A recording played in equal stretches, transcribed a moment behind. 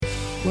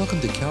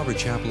Welcome to Calvary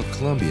Chapel of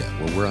Columbia,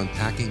 where we're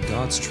unpacking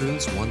God's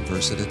truths one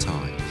verse at a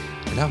time.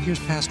 And now here's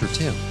Pastor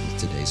Tim with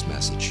today's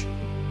message.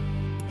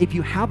 If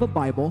you have a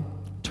Bible,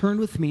 turn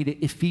with me to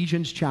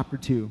Ephesians chapter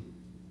 2.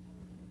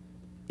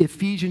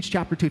 Ephesians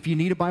chapter 2. If you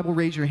need a Bible,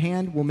 raise your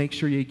hand. We'll make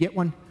sure you get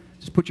one.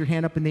 Just put your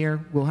hand up in the air.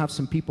 We'll have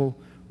some people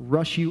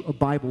rush you a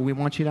Bible. We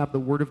want you to have the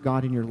Word of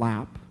God in your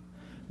lap.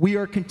 We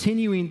are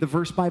continuing the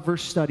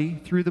verse-by-verse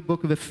study through the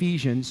book of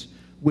Ephesians,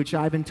 which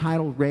I've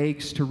entitled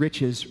Rags to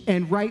Riches,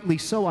 and rightly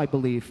so, I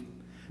believe,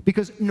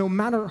 because no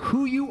matter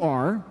who you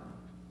are,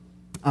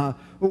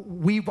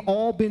 we've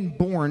all been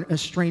born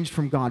estranged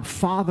from God,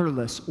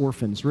 fatherless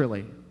orphans,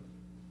 really,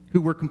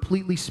 who were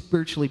completely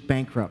spiritually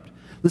bankrupt.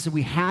 Listen,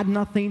 we had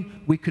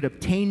nothing, we could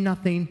obtain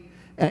nothing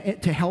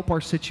to help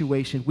our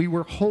situation. We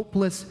were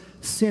hopeless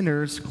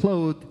sinners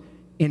clothed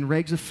in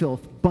rags of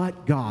filth,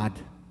 but God,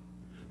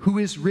 who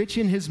is rich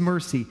in His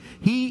mercy,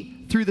 He,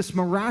 through this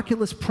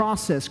miraculous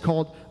process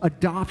called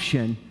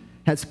adoption,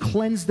 has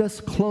cleansed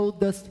us,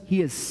 clothed us,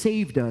 He has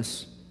saved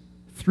us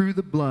through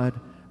the blood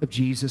of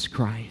Jesus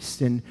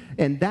Christ. And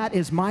that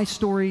is my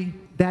story,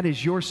 that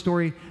is your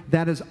story,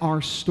 that is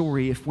our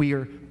story if we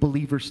are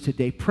believers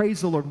today.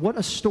 Praise the Lord. What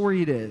a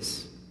story it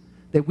is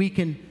that we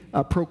can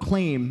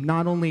proclaim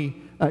not only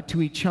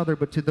to each other,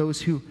 but to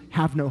those who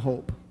have no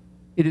hope.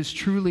 It is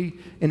truly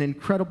an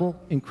incredible,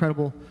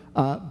 incredible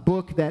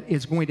book that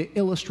is going to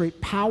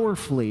illustrate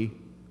powerfully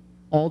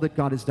all that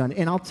God has done.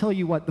 And I'll tell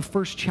you what, the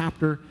first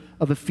chapter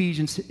of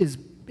Ephesians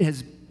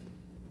has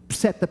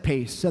set the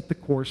pace, set the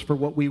course for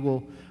what we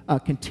will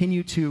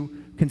continue to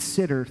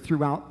consider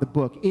throughout the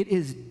book. It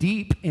is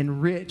deep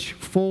and rich,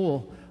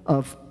 full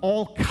of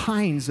all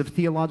kinds of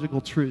theological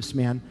truths,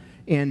 man.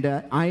 And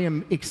I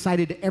am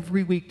excited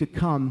every week to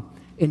come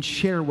and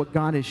share what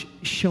God has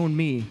shown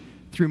me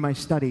through my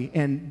study.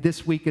 And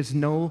this week is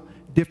no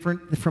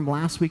different from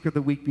last week or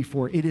the week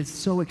before. It is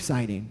so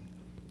exciting.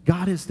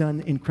 God has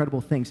done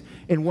incredible things.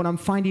 And what I'm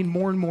finding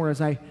more and more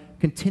as I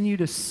continue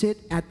to sit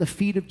at the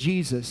feet of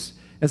Jesus,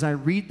 as I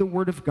read the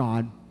Word of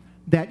God,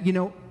 that,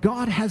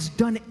 God has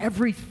done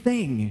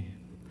everything.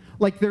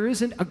 Like there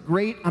isn't a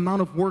great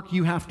amount of work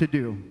you have to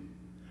do.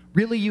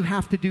 Really, you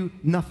have to do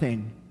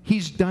nothing.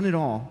 He's done it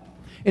all.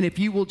 And if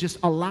you will just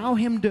allow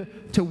Him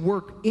to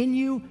work in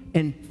you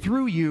and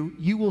through you,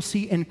 you will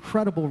see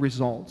incredible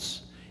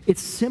results.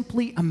 It's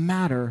simply a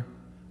matter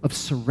of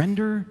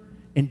surrender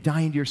and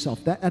dying to yourself.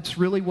 That's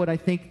really what I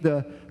think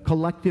the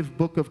collective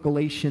book of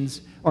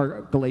Ephesians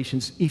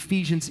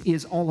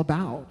is all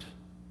about.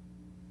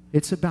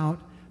 It's about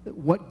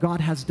what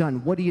God has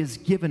done, what He has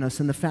given us,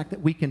 and the fact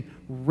that we can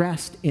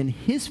rest in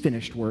His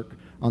finished work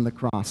on the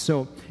cross.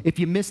 So if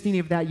you missed any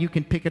of that, you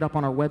can pick it up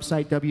on our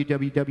website,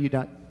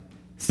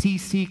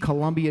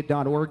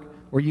 www.cccolumbia.org,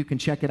 or you can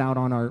check it out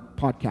on our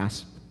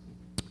podcast.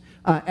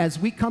 As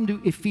we come to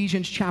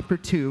Ephesians chapter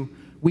 2,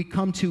 we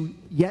come to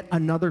yet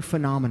another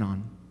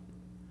phenomenon,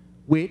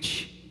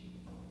 which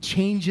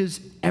changes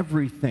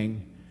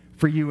everything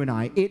for you and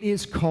I. It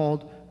is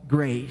called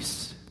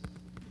grace.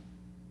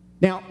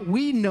 Now,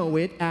 we know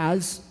it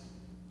as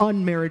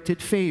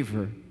unmerited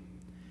favor,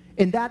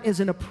 and that is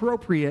an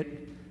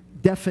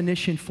appropriate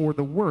definition for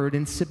the word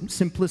in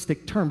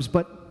simplistic terms,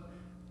 but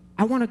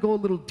I want to go a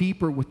little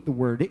deeper with the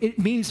word. It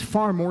means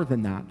far more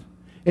than that.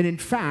 And in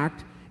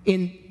fact,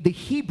 in the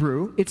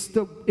Hebrew, it's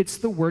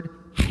the word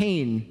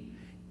hain.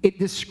 It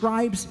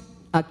describes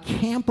a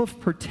camp of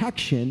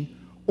protection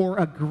or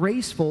a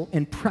graceful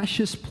and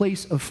precious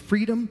place of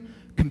freedom,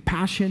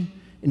 compassion,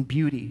 and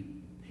beauty.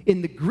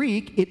 In the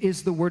Greek, it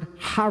is the word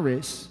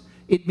charis.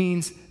 It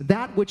means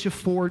that which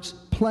affords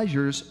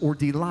pleasures or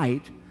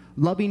delight,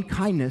 loving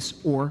kindness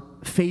or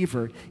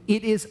favor.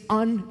 It is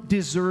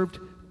undeserved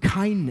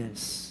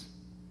kindness.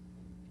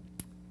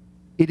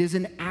 It is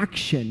an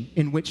action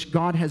in which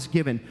God has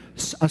given,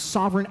 a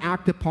sovereign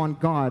act upon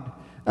God,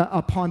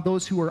 upon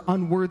those who are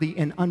unworthy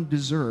and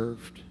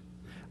undeserved.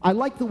 I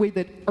like the way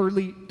that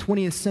early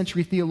 20th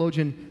century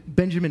theologian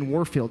Benjamin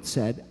Warfield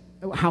said,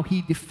 how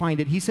he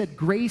defined it. He said,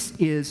 grace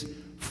is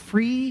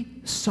free,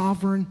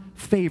 sovereign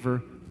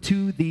favor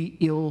to the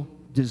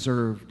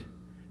ill-deserved.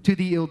 To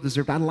the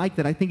ill-deserved. I like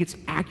that. I think it's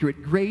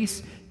accurate.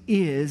 Grace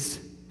is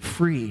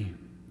free.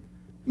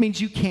 It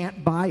means you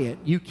can't buy it.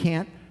 You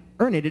can't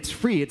earn it. It's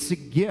free. It's a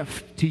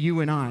gift to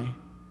you and I.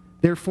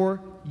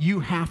 Therefore, you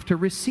have to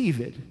receive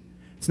it.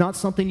 It's not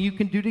something you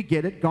can do to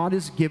get it. God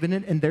has given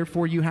it, and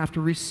therefore you have to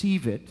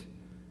receive it.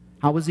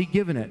 How has He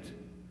given it?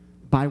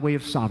 By way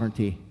of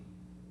sovereignty.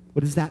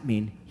 What does that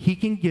mean? He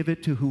can give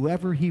it to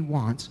whoever He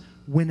wants,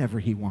 whenever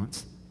He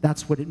wants.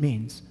 That's what it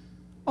means.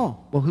 Oh,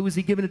 well, who is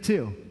He giving it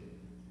to?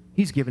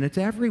 He's given it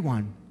to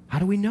everyone. How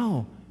do we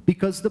know?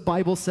 Because the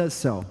Bible says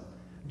so.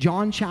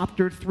 John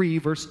chapter 3,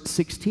 verse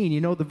 16, you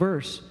know the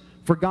verse.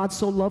 For God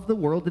so loved the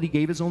world that He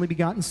gave His only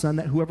begotten Son,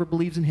 that whoever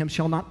believes in Him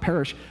shall not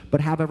perish, but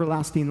have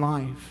everlasting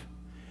life.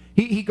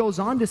 He goes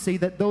on to say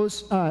that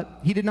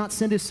He did not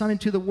send His Son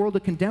into the world to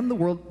condemn the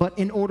world, but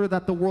in order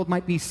that the world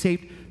might be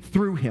saved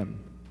through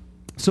Him.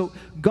 So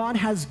God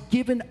has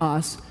given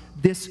us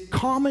this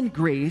common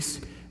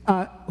grace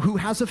who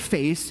has a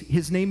face.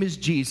 His name is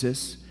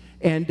Jesus,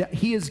 and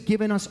he has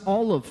given us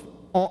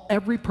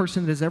every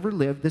person that has ever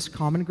lived this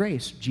common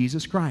grace,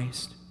 Jesus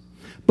Christ.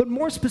 But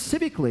more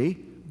specifically,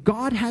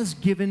 God has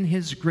given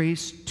his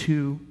grace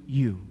to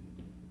you.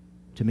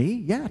 To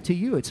me? Yeah, to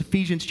you. It's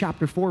Ephesians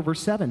chapter 4,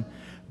 verse 7.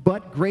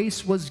 But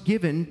grace was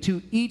given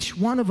to each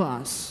one of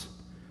us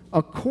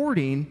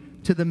according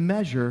to the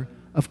measure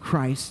of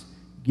Christ's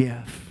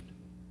gift.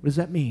 What does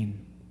that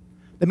mean?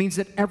 That means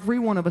that every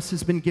one of us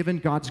has been given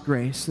God's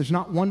grace. There's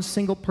not one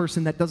single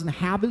person that doesn't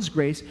have his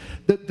grace.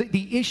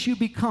 The issue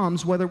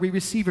becomes whether we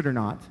receive it or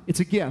not.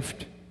 It's a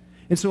gift.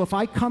 And so if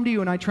I come to you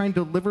and I try and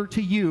deliver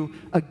to you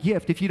a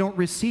gift, if you don't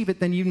receive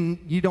it, then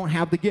you don't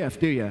have the gift,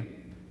 do you?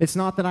 It's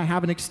not that I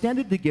haven't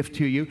extended the gift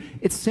to you.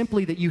 It's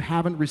simply that you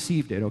haven't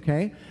received it,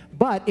 okay?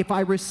 But if I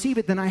receive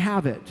it, then I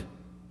have it.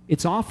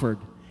 It's offered,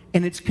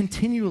 and it's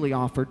continually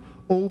offered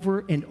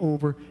over and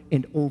over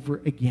and over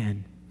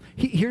again.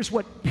 Here's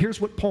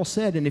what Paul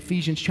said in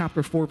Ephesians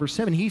chapter 4, verse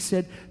 7. He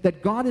said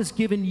that God has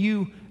given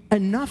you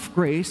enough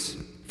grace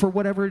for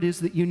whatever it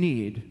is that you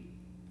need.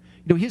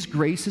 You know, his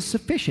grace is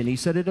sufficient. He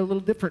said it a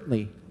little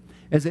differently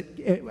as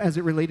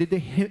it related to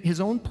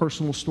his own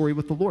personal story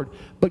with the Lord.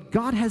 But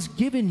God has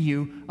given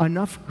you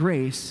enough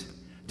grace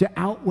to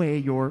outweigh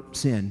your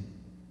sin.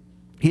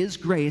 His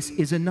grace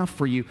is enough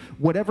for you.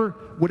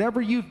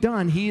 Whatever you've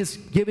done, he has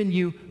given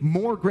you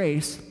more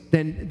grace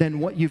than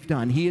what you've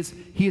done. He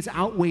has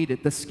outweighed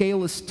it. The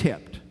scale is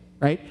tipped,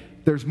 right?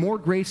 There's more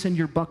grace in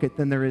your bucket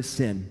than there is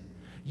sin.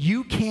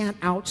 You can't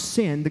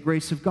out-sin the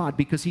grace of God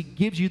because he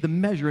gives you the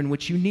measure in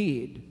which you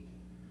need.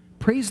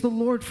 Praise the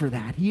Lord for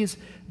that. He has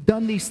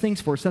done these things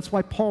for us. That's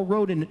why Paul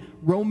wrote in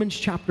Romans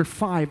chapter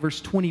 5,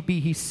 verse 20b,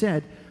 he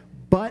said,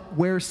 "But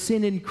where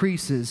sin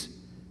increases,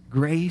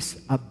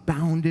 grace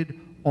abounded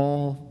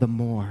all the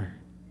more."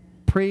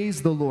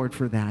 Praise the Lord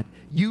for that.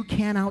 You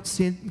can't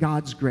out-sin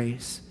God's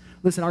grace.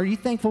 Listen, are you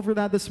thankful for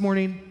that this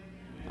morning?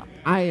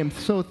 I am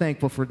so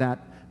thankful for that.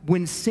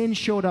 When sin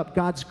showed up,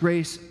 God's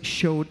grace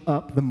showed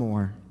up the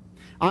more.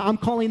 I'm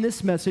calling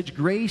this message,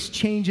 Grace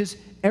Changes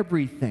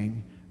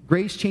Everything.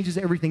 Grace changes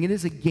everything. It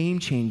is a game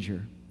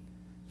changer.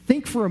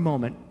 Think for a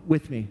moment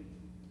with me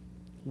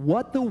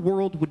what the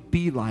world would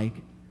be like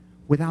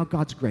without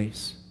God's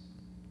grace.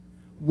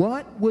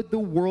 What would the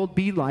world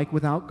be like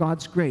without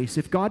God's grace?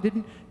 If God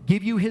didn't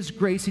give you his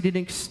grace, he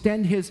didn't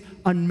extend his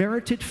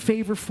unmerited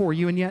favor for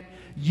you, and yet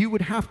you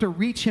would have to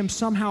reach him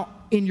somehow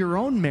in your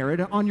own merit,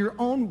 on your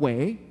own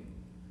way,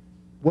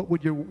 what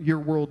would your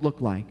world look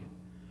like?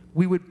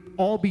 We would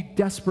all be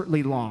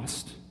desperately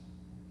lost.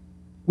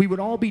 We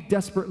would all be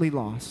desperately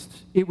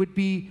lost. It would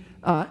be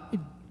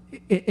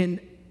an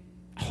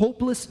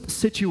hopeless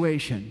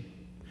situation.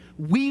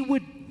 We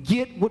would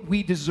get what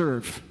we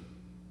deserve.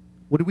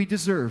 What do we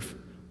deserve?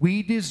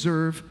 We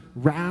deserve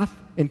wrath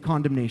and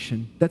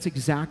condemnation. That's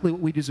exactly what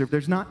we deserve.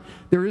 There's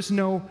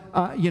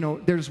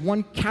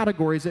one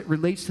category as it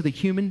relates to the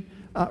human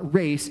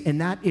race, and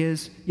that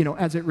is,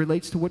 as it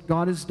relates to what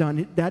God has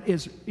done, that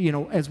is,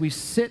 as we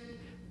sit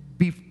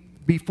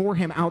before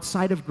him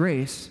outside of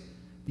grace,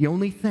 the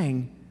only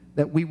thing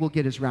that we will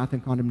get is wrath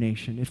and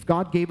condemnation. If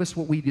God gave us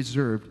what we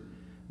deserved,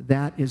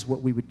 that is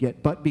what we would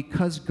get. But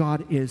because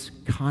God is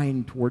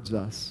kind towards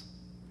us,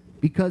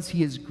 because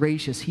he is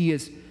gracious, he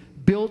has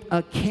built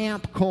a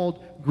camp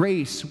called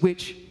Grace,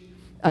 which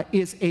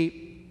is a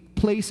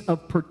place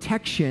of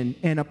protection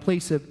and a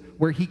place of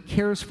where he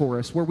cares for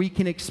us, where we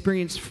can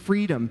experience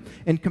freedom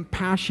and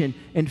compassion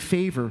and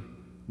favor,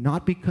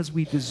 not because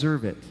we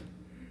deserve it,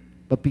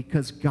 but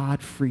because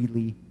God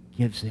freely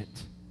gives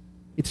it.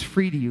 It's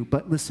free to you,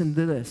 but listen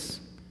to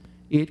this.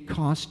 It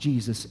cost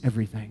Jesus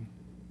everything.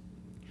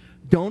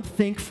 Don't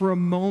think for a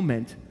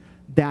moment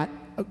that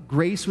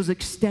grace was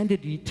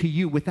extended to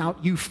you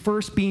without you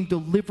first being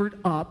delivered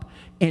up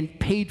and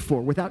paid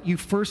for, without you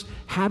first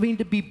having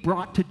to be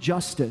brought to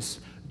justice.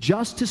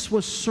 Justice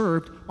was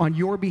served on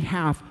your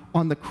behalf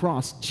on the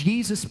cross.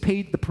 Jesus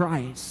paid the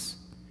price.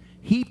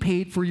 He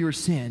paid for your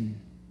sin.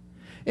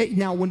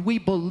 Now, when we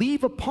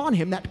believe upon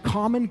him, that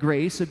common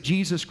grace of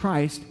Jesus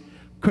Christ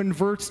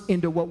converts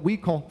into what we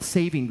call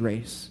saving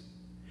grace.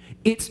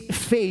 It's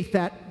faith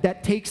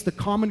that takes the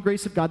common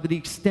grace of God that he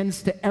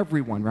extends to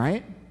everyone,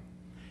 right?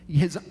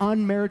 His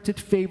unmerited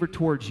favor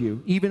towards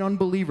you. Even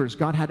unbelievers,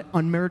 God had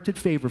unmerited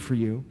favor for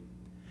you.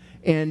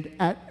 And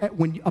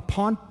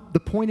upon the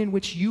point in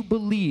which you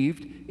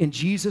believed in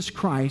Jesus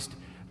Christ,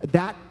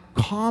 that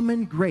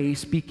common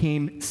grace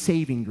became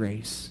saving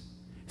grace.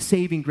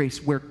 Saving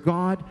grace, where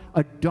God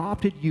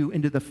adopted you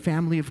into the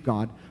family of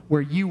God,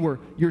 where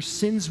your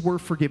sins were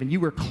forgiven, you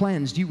were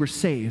cleansed, you were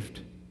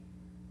saved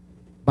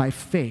by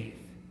faith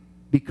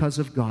because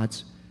of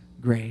God's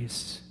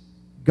grace.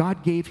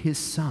 God gave his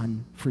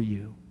son for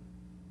you.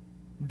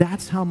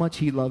 That's how much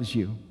he loves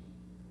you.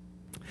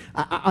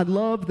 I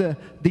love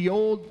the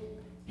old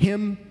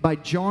hymn by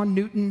John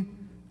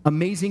Newton,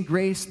 Amazing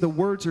Grace. The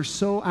words are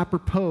so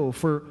apropos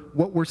for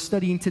what we're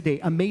studying today.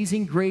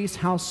 Amazing grace,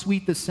 how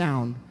sweet the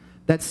sound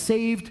that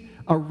saved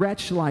a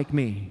wretch like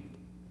me.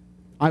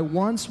 I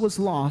once was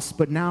lost,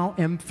 but now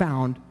am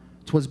found.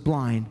 'twas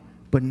blind,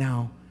 but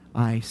now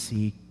I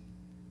see.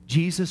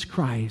 Jesus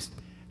Christ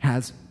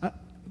has,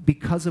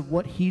 because of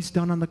what he's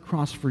done on the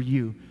cross for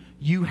you,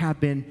 you have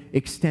been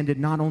extended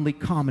not only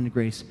common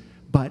grace,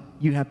 but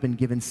you have been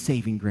given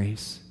saving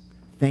grace.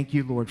 Thank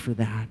you, Lord, for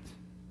that.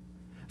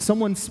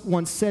 Someone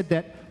once said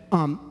that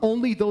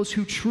only those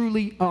who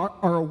truly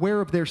are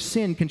aware of their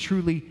sin can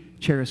truly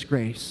cherish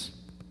grace.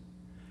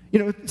 You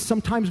know,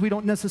 sometimes we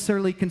don't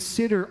necessarily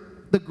consider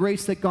the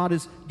grace that God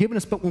has given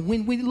us, but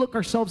when we look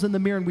ourselves in the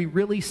mirror and we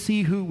really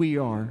see who we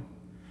are,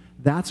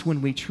 that's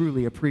when we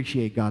truly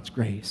appreciate God's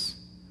grace.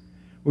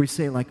 We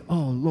say like,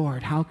 oh,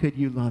 Lord, how could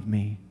you love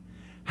me?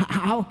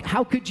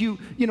 How could you,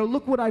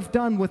 look what I've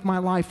done with my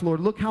life, Lord.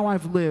 Look how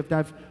I've lived.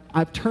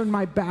 I've turned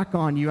my back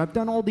on you. I've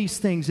done all these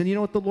things. And you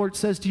know what the Lord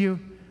says to you?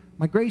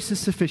 My grace is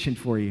sufficient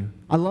for you.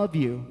 I love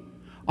you.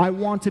 I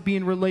want to be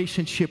in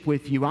relationship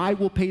with you. I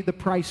will pay the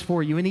price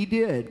for you. And he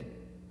did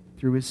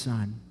through his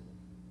son.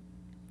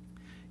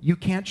 You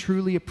can't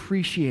truly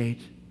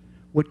appreciate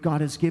what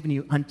God has given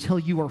you until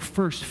you are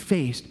first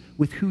faced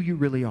with who you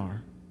really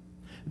are.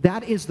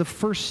 That is the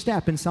first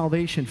step in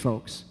salvation,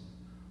 folks.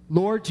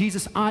 Lord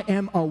Jesus, I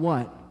am a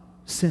what?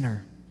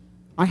 Sinner.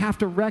 I have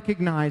to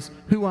recognize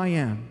who I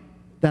am,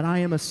 that I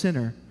am a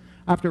sinner.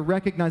 I have to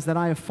recognize that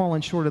I have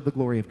fallen short of the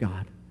glory of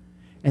God.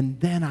 And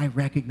then I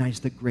recognize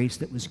the grace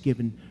that was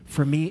given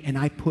for me, and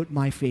I put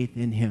my faith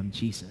in him,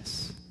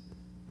 Jesus.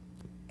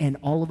 And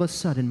all of a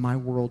sudden, my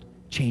world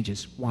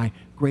changes. Why?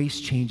 Grace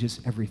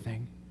changes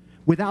everything.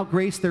 Without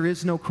grace, there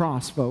is no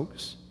cross,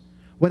 folks.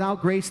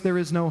 Without grace, there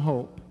is no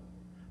hope.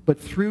 But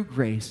through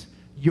grace,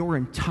 your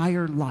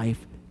entire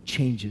life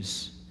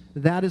changes.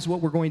 That is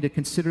what we're going to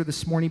consider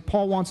this morning.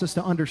 Paul wants us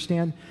to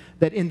understand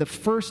that in the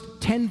first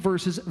 10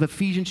 verses of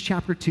Ephesians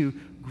chapter 2,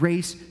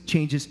 grace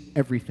changes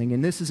everything.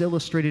 And this is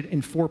illustrated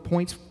in 4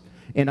 points,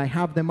 and I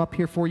have them up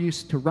here for you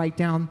to write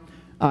down.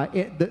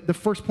 The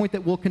first point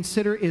that we'll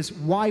consider is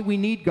why we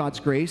need God's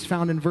grace,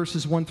 found in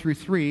verses 1 through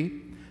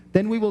 3.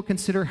 Then we will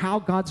consider how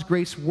God's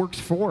grace works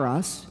for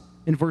us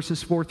in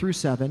verses 4 through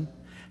 7.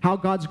 How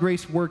God's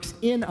grace works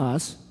in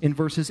us in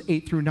verses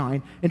 8 through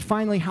 9. And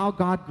finally, how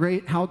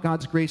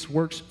God's grace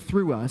works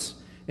through us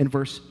in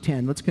verse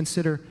 10. Let's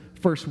consider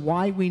first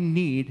why we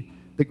need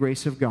the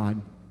grace of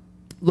God.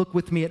 Look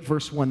with me at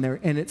verse 1 there,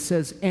 and it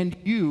says, and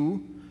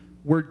you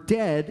were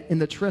dead in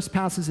the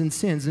trespasses and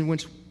sins in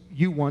which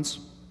you once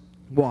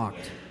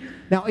walked.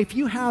 Now, if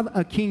you have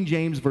a King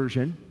James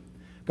version,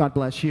 God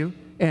bless you,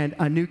 and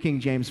a New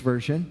King James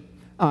version,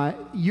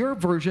 your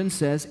version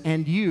says,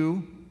 and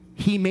you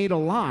he made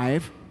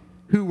alive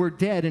who were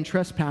dead in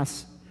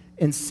trespass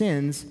and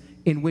sins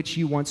in which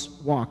you once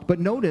walked. But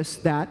notice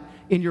that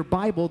in your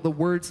Bible, the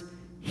words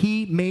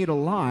he made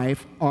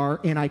alive are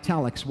in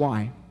italics.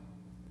 Why?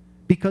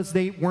 Because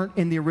they weren't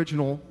in the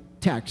original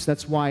text.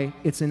 That's why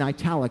it's in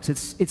italics.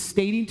 It's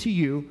stating to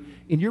you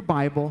in your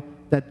Bible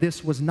that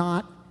this was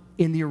not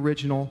in the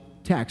original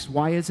text.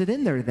 Why is it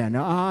in there then?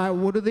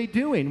 What are they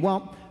doing?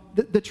 Well,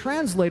 the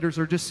translators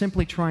are just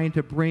simply trying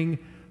to bring,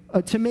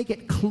 to make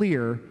it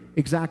clear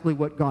exactly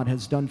what God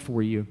has done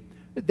for you.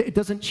 It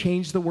doesn't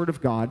change the Word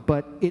of God,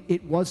 but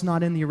it was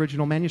not in the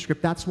original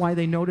manuscript. That's why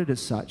they note it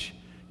as such.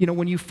 You know,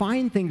 when you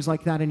find things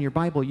like that in your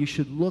Bible, you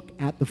should look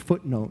at the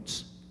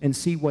footnotes and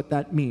see what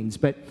that means.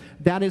 But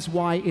that is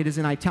why it is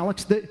in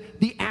italics.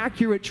 The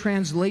accurate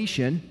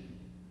translation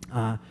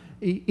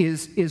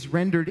is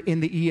rendered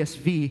in the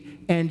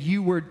ESV, and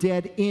you were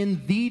dead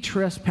in the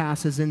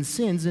trespasses and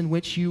sins in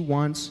which you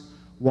once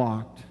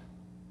walked.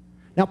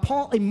 Now,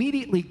 Paul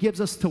immediately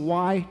gives us the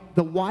why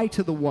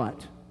to the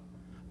what.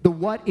 The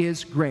what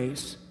is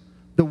grace.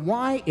 The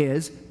why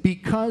is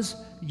because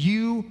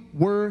you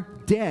were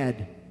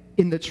dead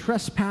in the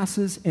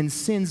trespasses and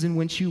sins in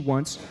which you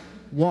once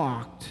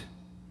walked.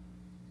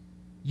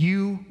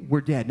 You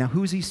were dead. Now,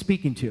 who's he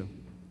speaking to?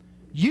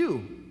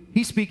 You.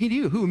 He's speaking to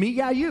you. Who? Me?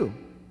 Yeah, you.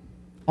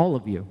 All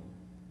of you.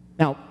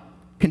 Now,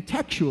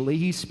 contextually,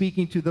 he's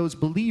speaking to those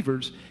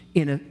believers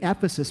in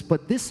Ephesus,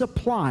 but this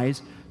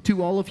applies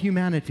to all of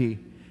humanity.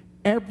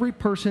 Every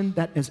person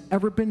that has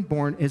ever been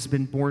born has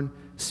been born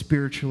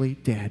spiritually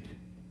dead.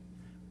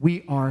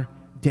 We are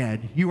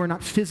dead. You are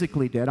not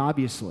physically dead,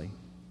 obviously.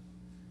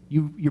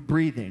 You're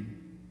breathing.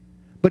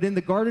 But in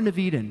the Garden of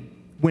Eden,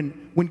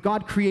 when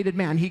God created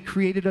man, he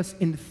created us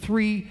in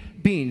 3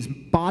 beings,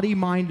 body,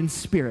 mind, and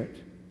spirit.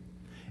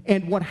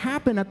 And what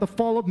happened at the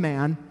fall of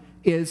man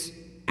is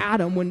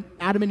when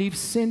Adam and Eve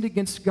sinned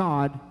against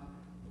God,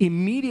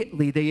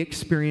 immediately they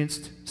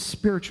experienced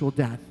spiritual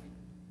death.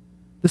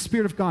 The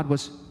Spirit of God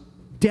was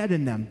dead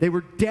in them. They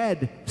were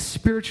dead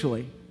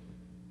spiritually.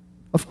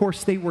 Of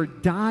course, they were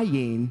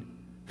dying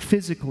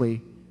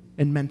physically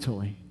and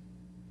mentally.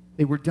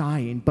 They were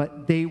dying,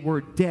 but they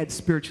were dead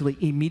spiritually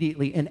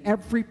immediately. And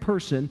every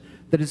person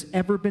that has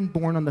ever been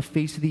born on the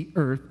face of the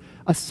earth,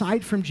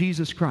 aside from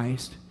Jesus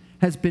Christ,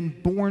 has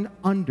been born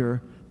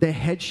under the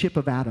headship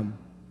of Adam.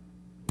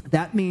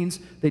 That means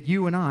that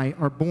you and I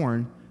are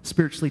born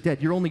spiritually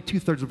dead. You're only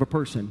 2/3 of a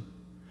person.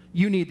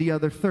 You need the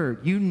other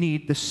third. You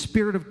need the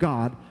Spirit of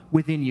God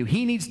within you.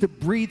 He needs to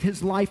breathe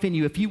his life in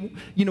you. If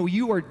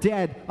you are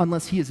dead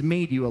unless he has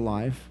made you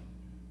alive.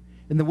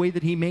 And the way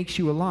that he makes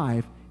you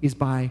alive is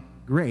by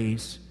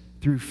grace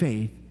through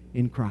faith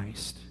in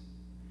Christ.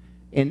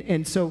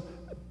 And so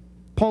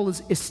Paul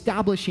is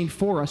establishing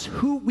for us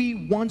who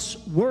we once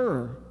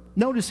were.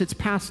 Notice it's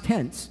past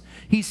tense.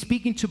 He's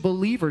speaking to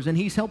believers, and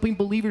he's helping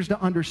believers to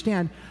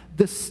understand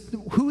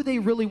who they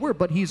really were,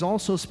 but he's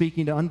also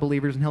speaking to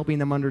unbelievers and helping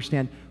them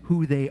understand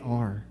who they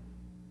are,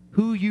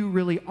 who you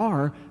really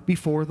are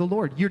before the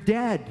Lord. You're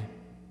dead.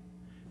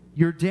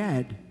 You're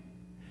dead.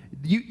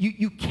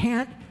 You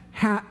can't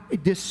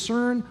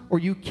discern, or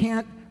you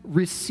can't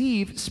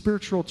receive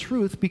spiritual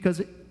truth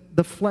because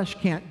the flesh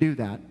can't do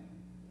that.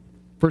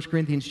 1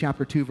 Corinthians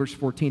chapter 2, verse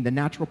 14, the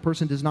natural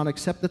person does not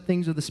accept the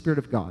things of the Spirit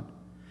of God,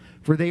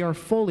 for they are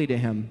folly to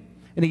him,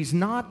 and he's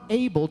not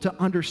able to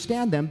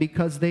understand them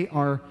because they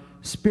are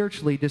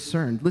spiritually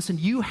discerned. Listen,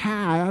 you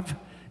have,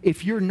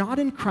 if you're not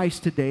in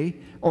Christ today,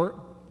 or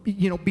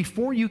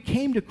before you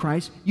came to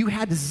Christ, you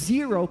had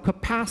zero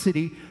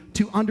capacity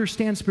to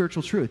understand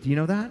spiritual truth. Do you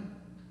know that?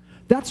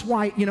 That's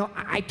why,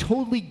 I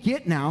totally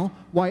get now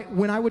why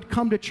when I would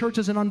come to church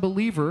as an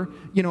unbeliever,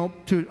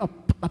 to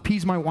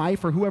appease my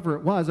wife or whoever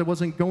it was, I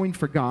wasn't going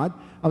for God.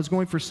 I was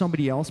going for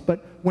somebody else.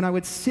 But when I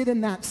would sit in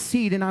that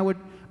seat and I would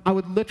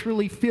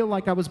literally feel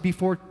like I was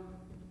before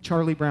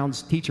Charlie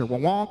Brown's teacher.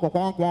 Wonk,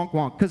 wonk, wonk,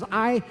 wonk. Because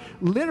I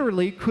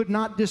literally could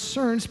not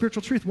discern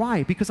spiritual truth.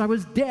 Why? Because I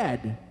was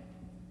dead.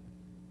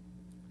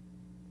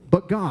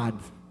 But God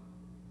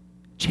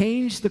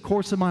changed the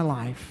course of my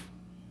life.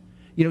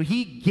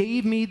 He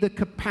gave me the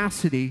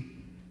capacity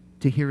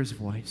to hear his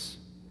voice.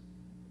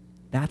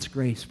 That's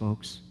grace,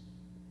 folks.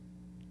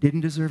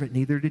 Didn't deserve it,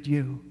 neither did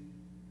you.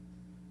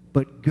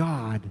 But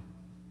God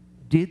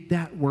did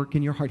that work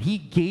in your heart. He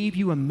gave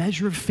you a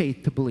measure of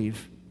faith to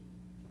believe.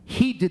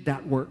 He did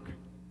that work.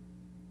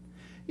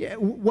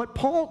 What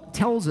Paul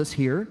tells us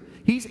here,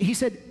 he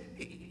said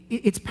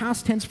it's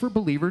past tense for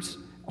believers.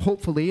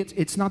 Hopefully,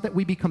 it's not that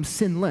we become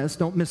sinless.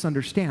 Don't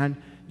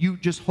misunderstand. You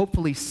just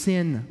hopefully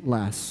sin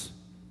less.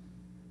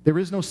 There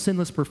is no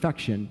sinless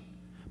perfection.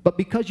 But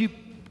because you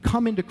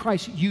come into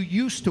Christ, you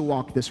used to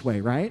walk this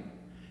way, right?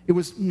 It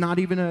was not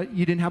even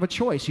you didn't have a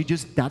choice.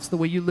 That's the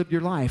way you lived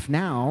your life.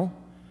 Now,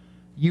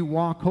 you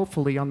walk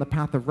hopefully on the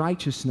path of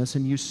righteousness,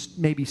 and you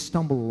maybe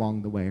stumble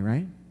along the way,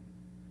 right?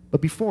 But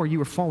before, you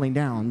were falling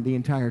down the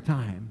entire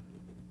time.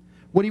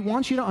 What he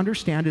wants you to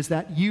understand is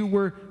that you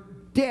were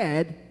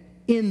dead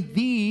in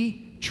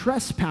the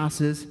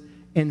trespasses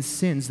and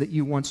sins that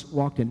you once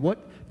walked in.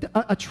 What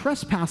a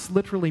trespass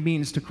literally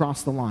means to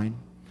cross the line.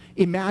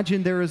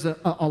 Imagine there is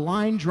a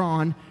line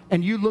drawn,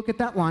 and you look at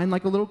that line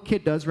like a little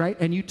kid does, right?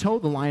 And you toe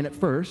the line at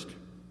first,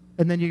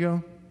 and then you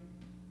go,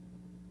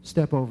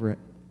 step over it.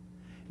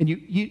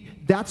 And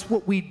that's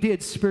what we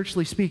did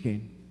spiritually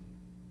speaking.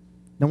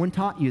 No one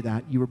taught you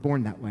that. You were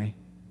born that way.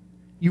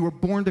 You were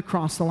born to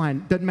cross the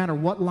line. Doesn't matter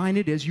what line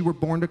it is, you were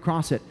born to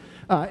cross it.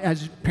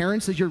 As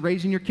parents, as you're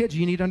raising your kids,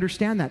 you need to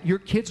understand that. Your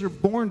kids are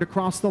born to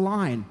cross the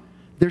line.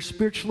 They're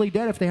spiritually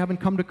dead if they haven't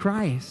come to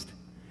Christ.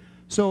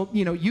 So,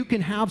 you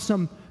can have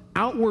some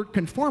outward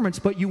conformance,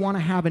 but you want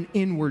to have an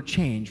inward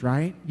change,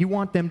 right? You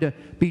want them to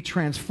be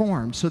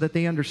transformed so that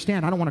they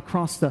understand, I don't want to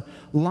cross the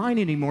line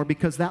anymore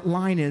because that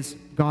line is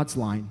God's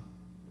line.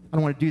 I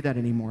don't want to do that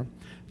anymore.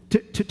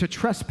 To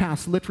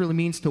trespass literally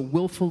means to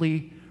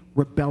willfully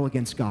rebel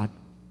against God.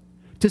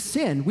 To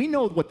sin, we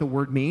know what the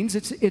word means.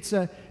 It's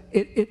a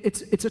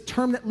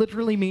term that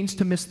literally means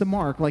to miss the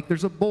mark. Like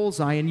there's a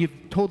bullseye and you've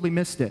totally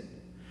missed it.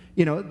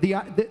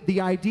 The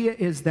idea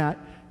is that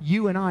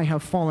you and I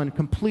have fallen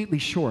completely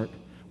short.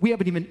 We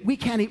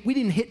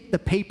didn't hit the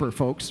paper,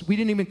 folks. We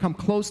didn't even come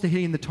close to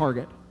hitting the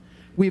target.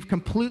 We've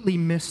completely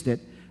missed it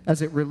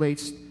as it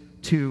relates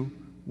to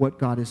what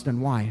God has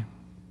done. Why?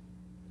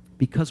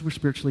 Because we're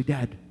spiritually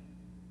dead.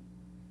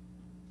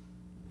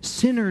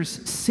 Sinners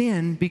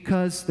sin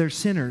because they're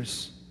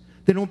sinners.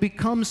 They don't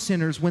become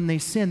sinners when they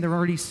sin. They're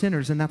already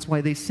sinners, and that's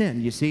why they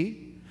sin, you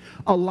see?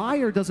 A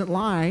liar doesn't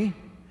lie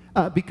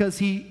because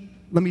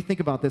let me think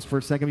about this for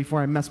a second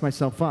before I mess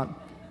myself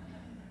up.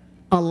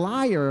 A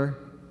liar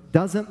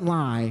doesn't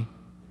lie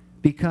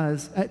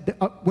because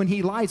when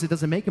he lies, it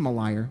doesn't make him a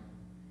liar.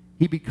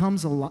 He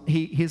becomes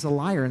he's a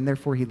liar, and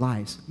therefore he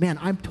lies. Man,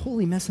 I'm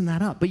totally messing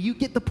that up, but you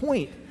get the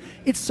point.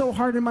 It's so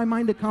hard in my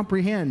mind to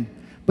comprehend,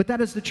 but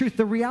that is the truth.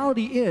 The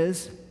reality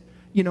is,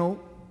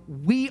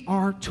 we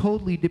are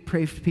totally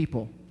depraved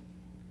people.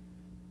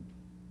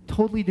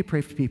 Totally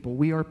depraved people.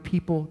 We are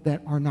people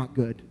that are not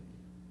good.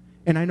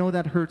 And I know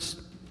that hurts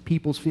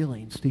people's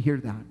feelings to hear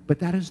that, but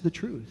that is the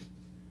truth.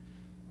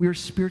 We are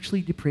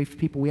spiritually depraved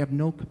people. We have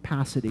no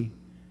capacity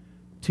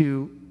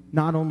to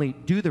not only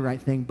do the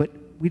right thing, but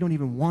we don't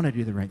even want to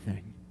do the right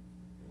thing.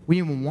 We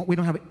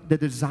don't have the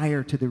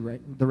desire to do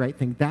the right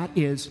thing. That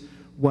is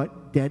what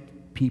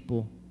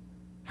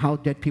how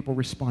dead people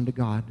respond to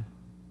God,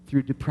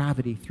 through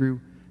depravity,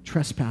 through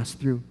trespass,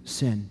 through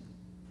sin.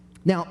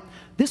 Now,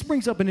 this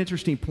brings up an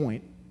interesting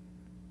point.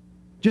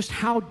 Just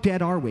how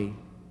dead are we?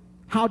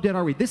 How dead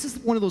are we? This is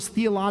one of those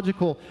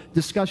theological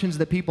discussions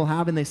that people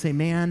have, and they say,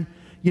 man,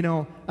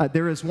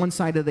 there is one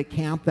side of the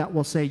camp that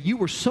will say, you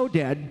were so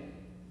dead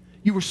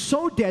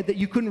that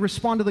you couldn't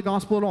respond to the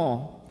gospel at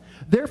all.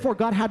 Therefore,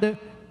 God had to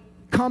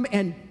come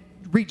and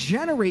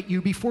regenerate you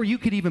before you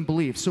could even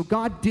believe. So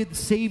God did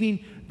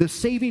the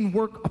saving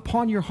work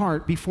upon your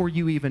heart before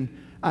you even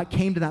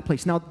came to that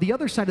place. Now, the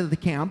other side of the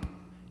camp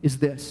is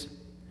this,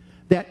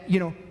 that,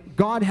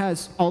 God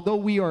has, although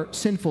we are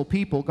sinful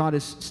people, God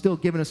has still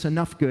given us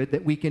enough good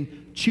that we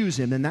can choose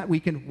Him and that we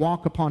can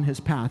walk upon His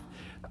path.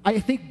 I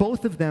think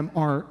both of them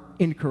are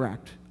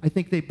incorrect. I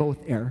think they both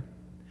err.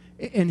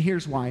 And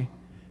here's why.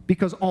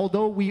 Because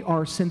although we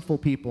are sinful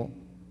people,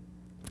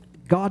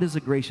 God is a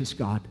gracious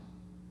God.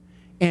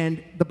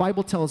 And the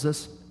Bible tells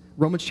us,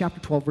 Romans chapter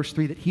 12, verse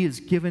 3, that He has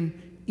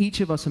given each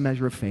of us a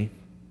measure of faith.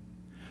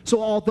 So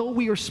although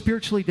we are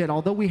spiritually dead,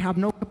 although we have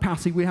no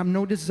capacity, we have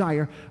no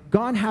desire,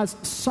 God has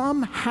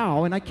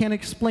somehow, and I can't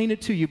explain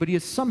it to you, but He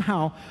has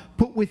somehow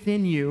put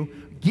within you,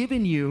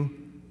 given you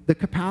the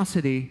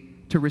capacity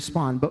to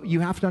respond. But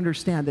you have to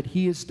understand that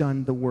He has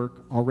done the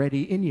work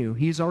already in you.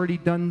 He's already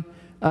done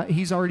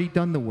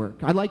the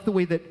work. I like the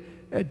way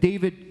that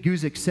David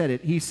Guzik said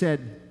it. He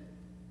said,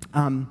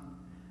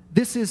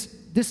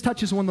 this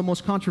touches one of the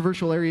most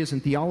controversial areas in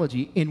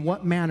theology. In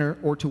what manner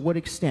or to what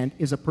extent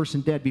is a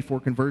person dead before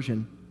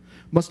conversion?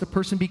 Must a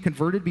person be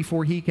converted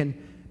before he can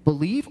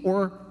believe,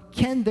 or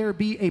can there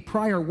be a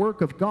prior work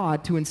of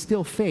God to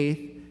instill faith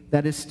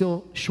that is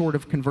still short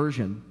of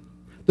conversion?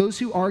 Those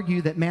who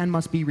argue that man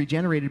must be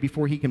regenerated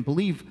before he can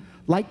believe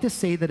like to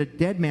say that a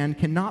dead man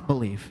cannot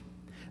believe.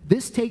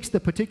 This takes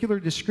the particular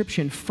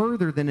description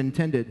further than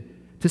intended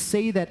to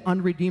say that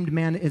unredeemed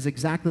man is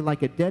exactly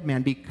like a dead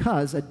man,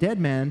 because a dead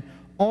man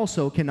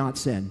also cannot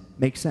sin.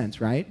 Makes sense,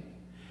 right?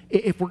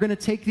 If we're going to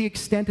take the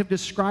extent of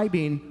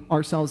describing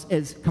ourselves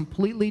as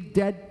completely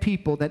dead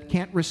people that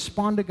can't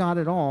respond to God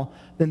at all,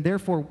 then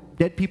therefore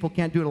dead people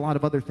can't do a lot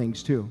of other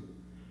things too.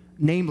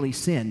 Namely,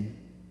 sin.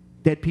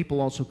 Dead people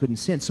also couldn't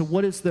sin. So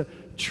what is the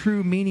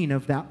true meaning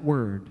of that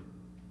word?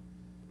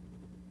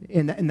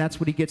 And that's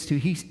what he gets to.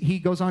 He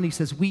goes on, he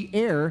says, we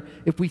err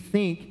if we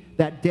think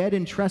that dead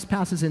in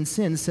trespasses and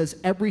sins says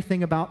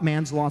everything about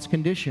man's lost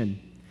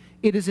condition.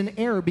 It is an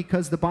error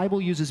because the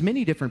Bible uses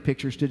many different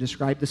pictures to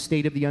describe the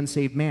state of the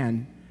unsaved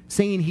man,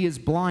 saying he is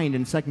blind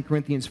in 2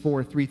 Corinthians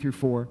 4,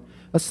 3-4,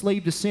 a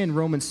slave to sin,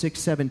 Romans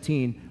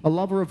 6:17, a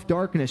lover of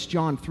darkness,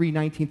 John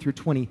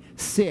 3:19-20,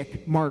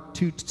 sick, Mark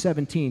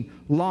 2:17,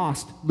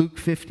 lost, Luke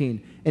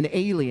 15, an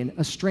alien,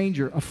 a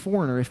stranger, a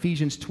foreigner,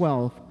 Ephesians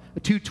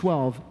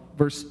 2:12,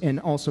 and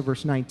also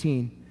verse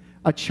 19,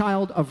 a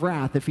child of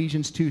wrath,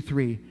 Ephesians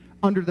 2:3,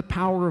 under the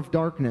power of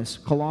darkness,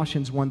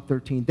 Colossians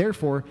 1:13.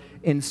 Therefore,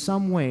 in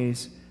some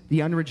ways,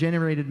 the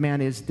unregenerated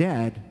man is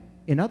dead.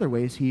 In other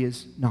ways, he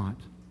is not.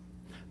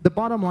 The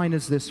bottom line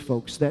is this,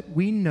 folks, that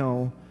we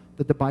know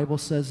that the Bible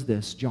says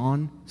this,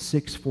 John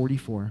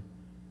 6:44,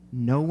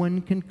 no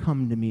one can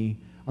come to me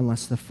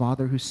unless the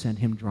Father who sent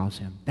him draws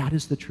him. That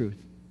is the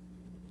truth.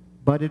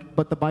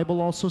 But the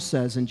Bible also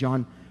says in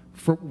John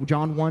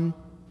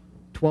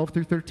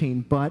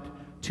 1:12-13, but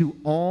to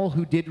all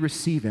who did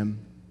receive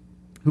him,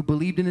 who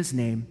believed in his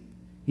name,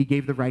 he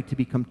gave the right to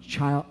become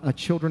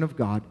children of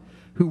God,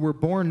 who were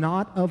born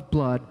not of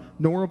blood,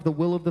 nor of the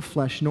will of the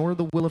flesh, nor of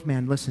the will of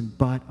man, listen,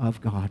 but of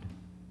God.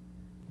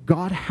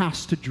 God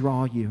has to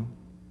draw you.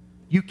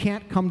 You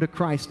can't come to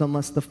Christ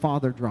unless the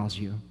Father draws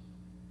you.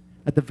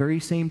 At the very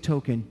same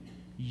token,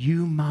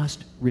 you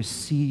must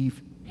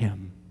receive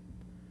him.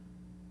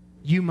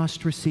 You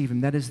must receive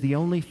him. That is the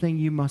only thing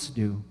you must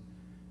do.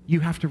 You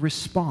have to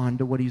respond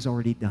to what he's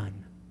already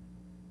done.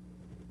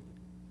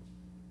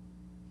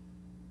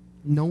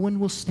 No one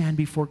will stand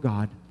before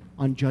God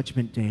on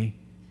Judgment Day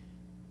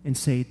and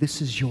say,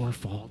 this is your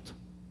fault.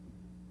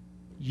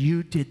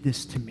 You did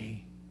this to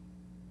me.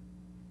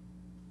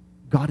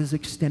 God has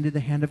extended the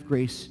hand of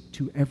grace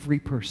to every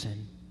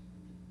person.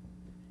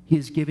 He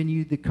has given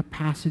you the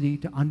capacity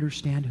to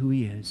understand who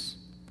he is.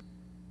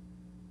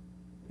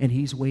 And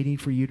he's waiting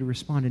for you to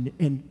respond.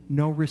 And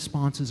no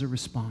response is a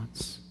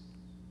response.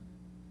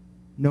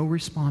 No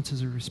response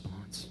is a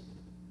response.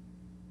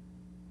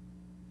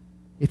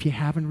 If you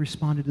haven't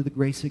responded to the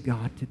grace of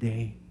God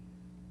today,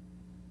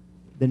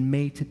 then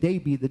may today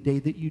be the day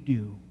that you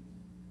do.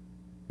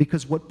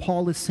 Because what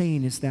Paul is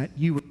saying is that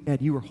you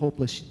were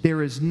hopeless.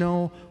 There is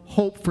no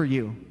hope for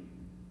you.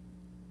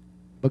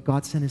 But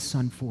God sent his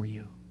Son for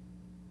you.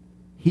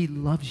 He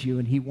loves you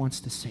and he wants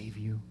to save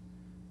you.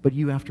 But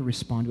you have to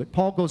respond to it.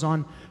 Paul goes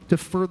on to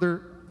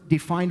further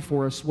define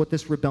for us what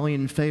this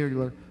rebellion and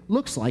failure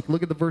looks like.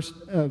 Look at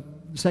the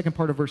second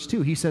part of verse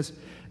 2. He says,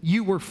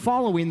 you were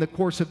following the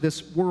course of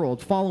this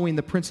world, following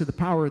the prince of the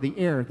power of the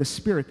air, the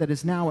spirit that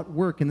is now at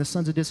work in the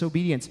sons of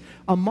disobedience,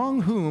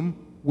 among whom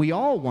we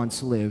all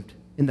once lived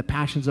in the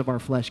passions of our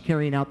flesh,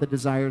 carrying out the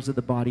desires of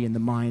the body and the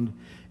mind,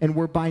 and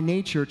were by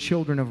nature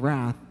children of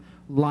wrath,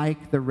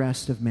 like the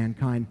rest of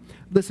mankind.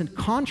 Listen,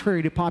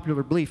 contrary to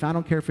popular belief, I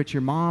don't care if it's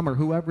your mom or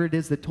whoever it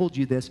is that told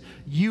you this,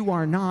 you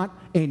are not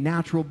a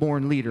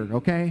natural-born leader,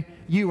 okay?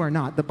 You are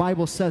not. The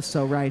Bible says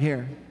so right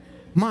here.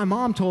 My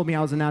mom told me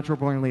I was a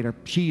natural-born leader.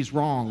 She's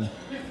wrong.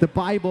 The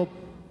Bible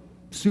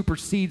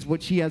supersedes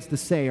what she has to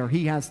say or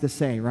he has to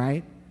say,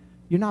 right?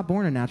 You're not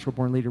born a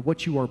natural-born leader.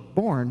 What you are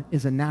born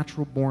is a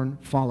natural-born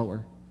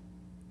follower.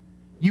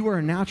 You are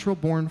a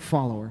natural-born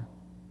follower.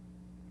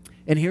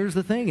 And here's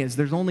the thing is,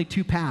 there's only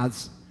two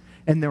paths,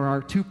 and there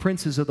are two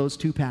princes of those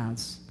two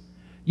paths.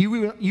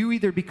 You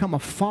either become a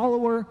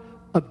follower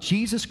of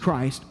Jesus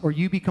Christ, or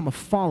you become a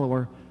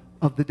follower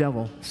of the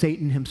devil,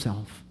 Satan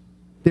himself.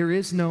 There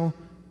is no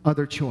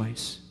other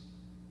choice.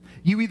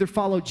 You either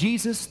follow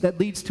Jesus, that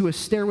leads to a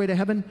stairway to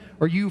heaven,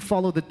 or you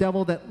follow the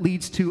devil, that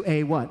leads to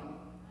a what?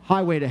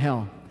 Highway to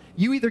hell.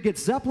 You either get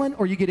Zeppelin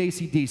or you get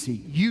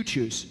AC/DC. You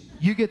choose.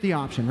 You get the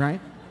option, right?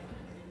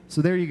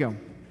 So there you go.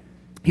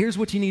 Here's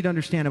what you need to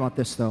understand about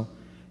this, though.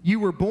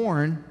 You were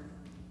born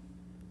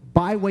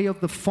by way of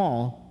the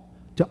fall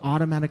to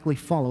automatically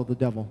follow the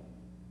devil,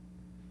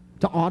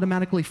 to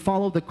automatically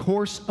follow the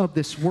course of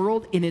this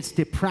world in its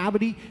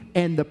depravity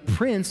and the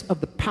prince of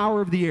the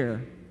power of the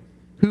air,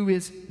 who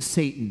is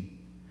Satan.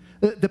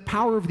 The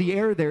power of the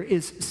air there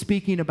is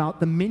speaking about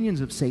the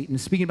minions of Satan,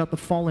 speaking about the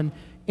fallen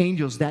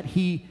angels that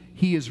he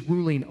is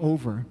ruling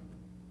over.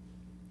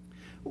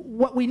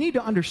 What we need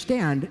to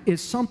understand is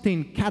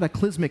something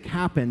cataclysmic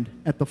happened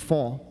at the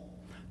fall.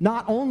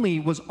 Not only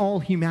was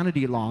all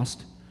humanity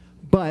lost,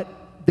 but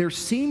there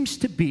seems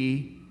to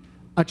be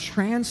a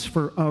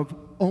transfer of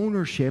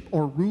ownership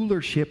or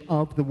rulership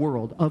of the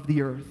world, of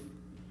the earth,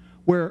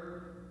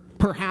 where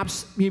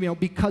perhaps,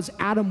 because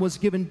Adam was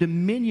given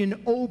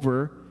dominion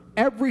over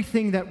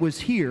everything that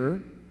was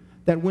here,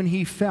 that when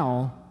he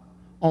fell,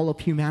 all of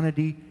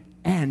humanity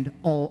and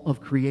all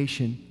of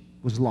creation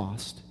was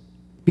lost,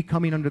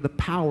 becoming under the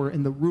power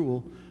and the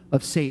rule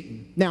of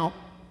Satan. Now,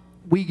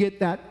 we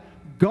get that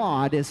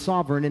God is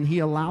sovereign and he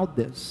allowed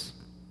this.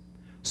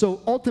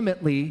 So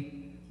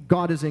ultimately,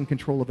 God is in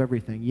control of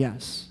everything,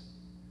 yes.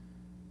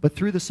 But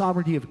through the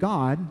sovereignty of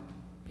God,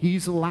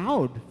 he's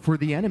allowed for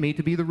the enemy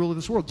to be the ruler of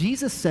this world.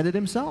 Jesus said it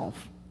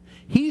himself.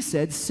 He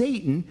said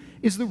Satan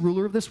is the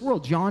ruler of this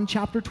world. John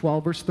chapter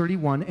 12, verse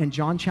 31, and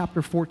John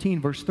chapter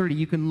 14, verse 30.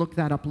 You can look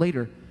that up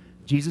later.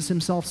 Jesus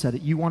himself said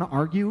it. You want to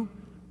argue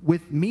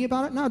with me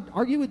about it? No,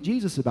 argue with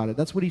Jesus about it.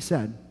 That's what he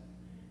said.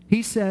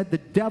 He said the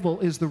devil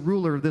is the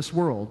ruler of this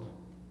world.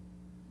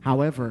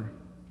 However,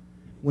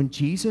 when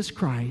Jesus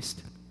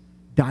Christ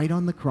died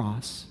on the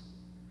cross,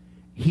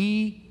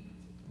 he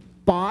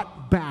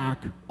bought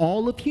back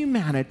all of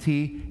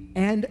humanity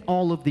and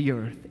all of the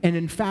earth. And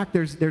in fact,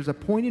 there's a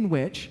point in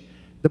which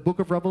the book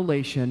of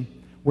Revelation,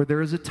 where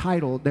there is a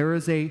title, there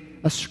is a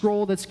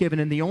scroll that's given,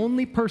 and the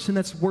only person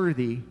that's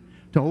worthy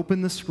to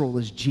open the scroll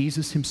is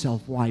Jesus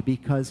himself. Why?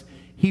 Because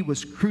he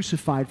was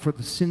crucified for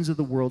the sins of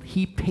the world.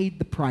 He paid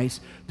the price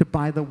to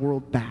buy the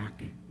world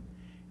back.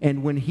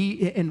 And when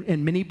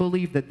and many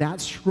believe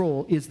that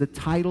scroll is the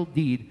title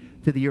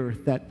deed to the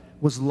earth that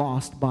was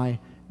lost by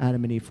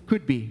Adam and Eve.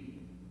 Could be.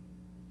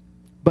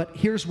 But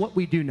here's what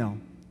we do know.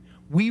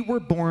 We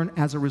were born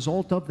as a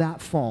result of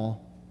that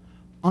fall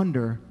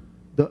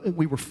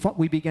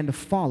we began to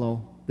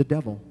follow the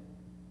devil.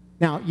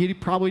 Now, you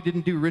probably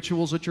didn't do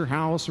rituals at your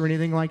house or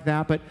anything like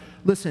that, but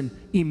listen,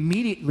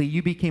 immediately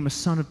you became a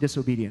son of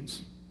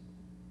disobedience.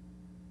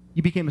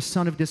 You became a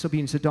son of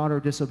disobedience, a daughter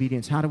of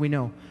disobedience. How do we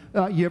know?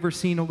 You ever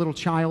seen a little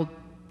child,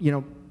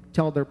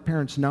 tell their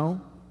parents no?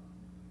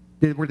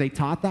 Were they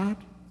taught that?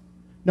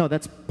 No,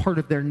 that's part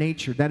of their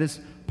nature. That is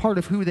part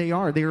of who they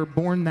are. They are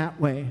born that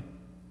way.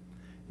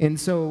 And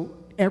so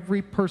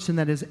every person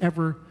that has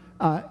ever,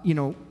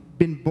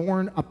 been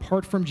born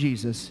apart from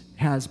Jesus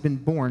has been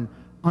born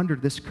under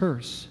this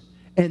curse.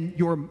 And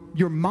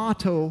your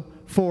motto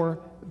for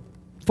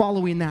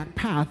following that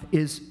path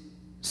is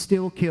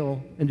still,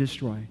 kill, and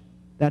destroy.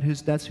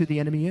 That's who the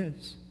enemy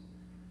is.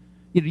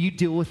 You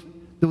deal with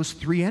those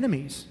three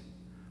enemies: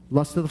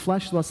 lust of the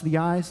flesh, lust of the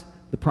eyes,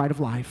 the pride of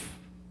life.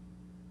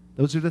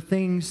 Those are the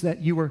things that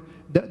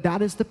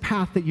that is the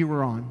path that you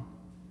were on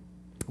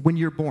when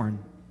you're born.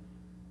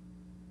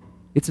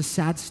 It's a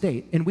sad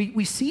state. And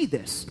we see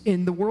this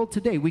in the world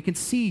today. We can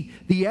see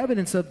the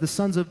evidence of the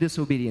sons of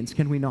disobedience,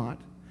 can we not?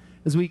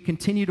 As we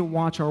continue to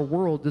watch our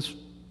world just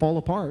fall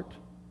apart.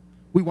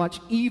 We watch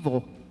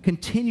evil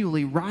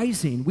continually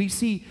rising. We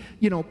see,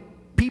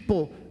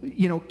 people,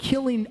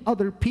 killing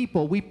other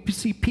people. We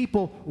see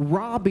people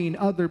robbing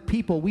other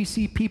people. We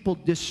see people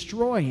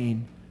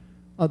destroying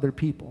other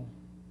people.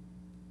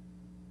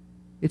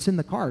 It's in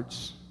the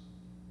cards.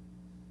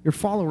 You're a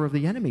follower of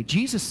the enemy.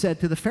 Jesus said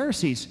to the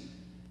Pharisees,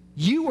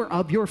 "You are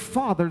of your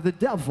father, the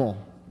devil."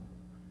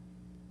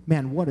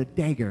 Man, what a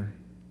dagger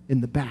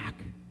in the back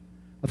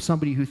of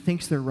somebody who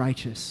thinks they're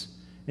righteous.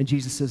 And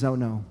Jesus says, oh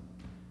no,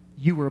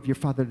 you are of your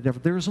father, the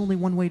devil. There is only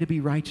one way to be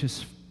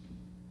righteous.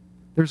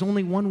 There's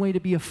only one way to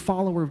be a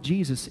follower of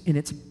Jesus, and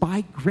it's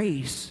by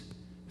grace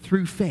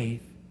through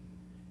faith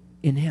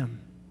in him.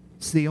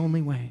 It's the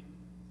only way.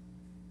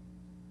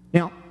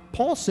 Now,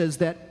 Paul says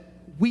that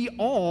we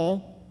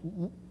all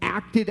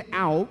acted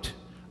out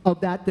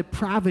of that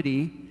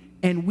depravity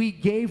and we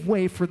gave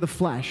way for the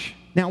flesh.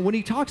 Now, when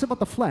he talks about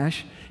the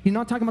flesh, he's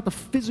not talking about the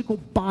physical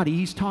body.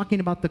 He's talking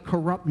about the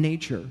corrupt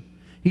nature.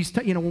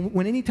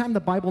 When anytime the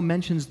Bible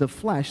mentions the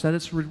flesh, that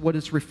is what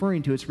it's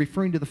referring to. It's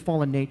referring to the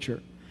fallen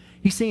nature.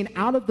 He's saying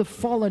out of the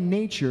fallen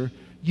nature,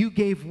 you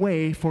gave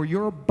way for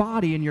your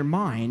body and your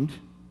mind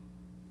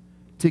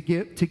to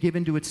give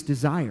into its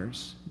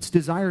desires. Its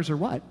desires are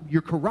what?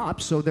 You're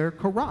corrupt, so they're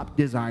corrupt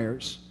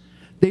desires.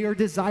 They are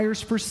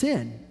desires for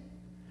sin.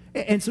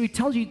 And so he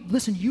tells you,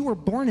 listen, you were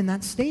born in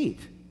that state.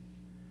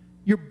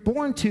 You're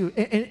born to,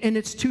 and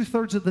it's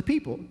 2/3 of the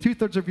people,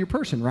 2/3 of your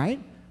person, right?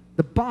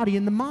 The body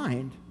and the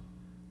mind.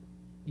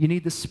 You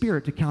need the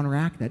Spirit to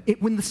counteract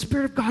that. When the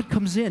Spirit of God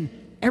comes in,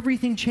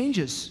 everything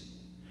changes.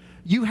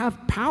 You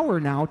have power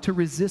now to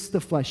resist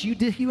the flesh.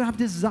 You have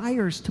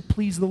desires to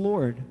please the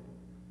Lord.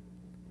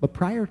 But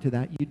prior to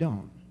that, you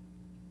don't.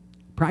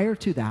 Prior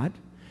to that,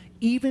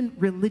 even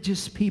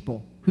religious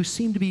people who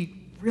seem to be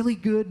really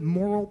good,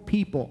 moral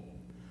people,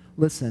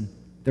 listen,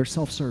 they're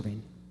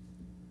self-serving.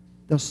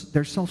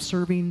 They're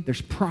self-serving.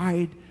 There's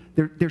pride.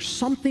 There's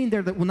something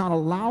there that will not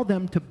allow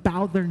them to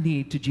bow their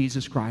knee to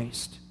Jesus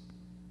Christ.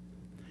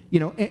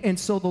 And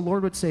so the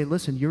Lord would say,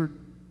 listen, you're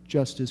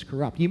just as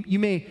corrupt. You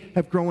may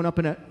have grown up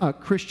in a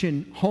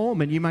Christian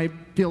home, and you might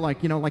feel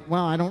like,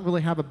 well, I don't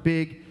really have a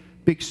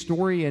big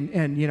story,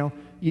 and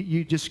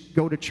you just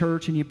go to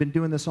church, and you've been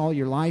doing this all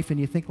your life, and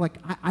you think, like,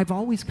 I've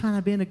always kind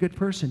of been a good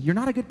person. You're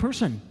not a good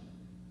person.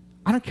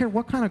 I don't care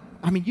what kind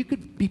of, you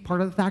could be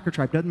part of the Thacker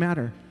tribe. Doesn't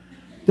matter.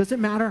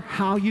 Doesn't matter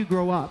how you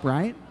grow up,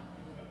 right?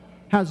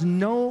 Has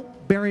no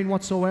bearing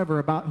whatsoever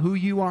about who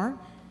you are.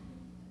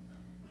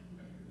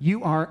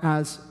 You are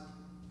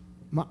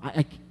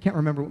I can't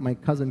remember what my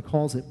cousin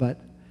calls it, but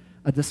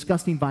a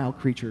disgusting, vile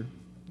creature.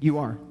 You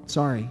are.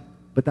 Sorry,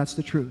 but that's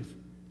the truth.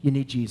 You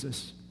need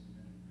Jesus.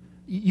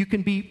 You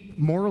can be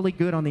morally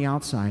good on the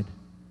outside,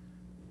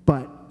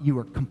 but you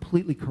are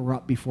completely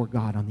corrupt before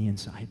God on the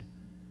inside.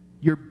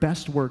 Your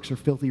best works are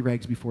filthy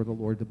rags before the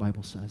Lord, the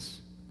Bible says.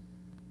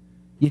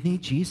 You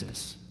need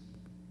Jesus.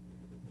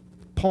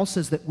 Paul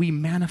says that we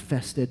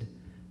manifested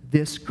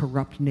this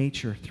corrupt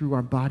nature through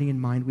our body and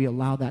mind. We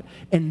allow that.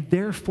 And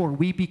therefore,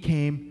 we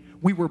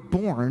were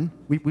born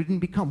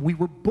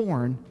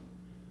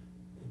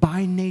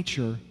by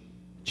nature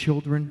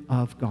children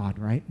of God,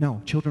 right?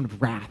 No, children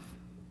of wrath.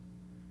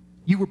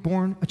 You were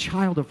born a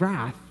child of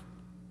wrath.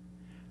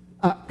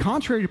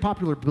 Contrary to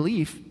popular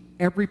belief,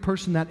 every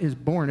person that is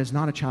born is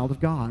not a child of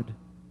God.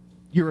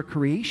 You're a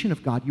creation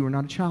of God. You are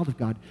not a child of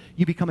God.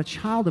 You become a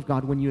child of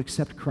God when you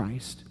accept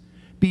Christ.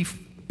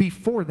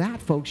 Before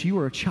that, folks, you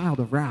are a child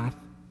of wrath.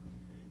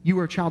 You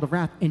are a child of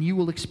wrath, and you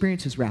will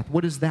experience his wrath.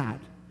 What is that?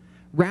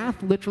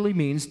 Wrath literally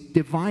means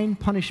divine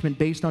punishment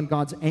based on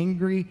God's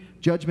angry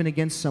judgment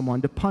against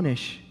someone to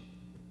punish.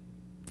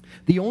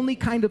 The only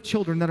kind of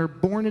children that are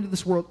born into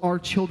this world are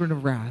children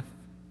of wrath.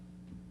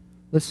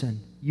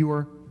 Listen, you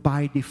are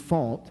by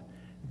default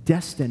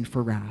destined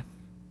for wrath.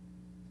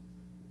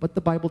 But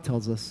the Bible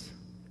tells us,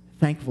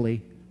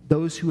 thankfully,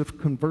 those who have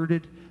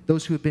converted,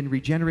 those who have been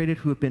regenerated,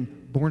 who have been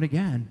born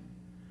again,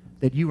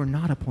 that you are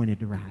not appointed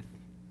to wrath.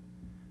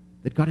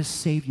 That God has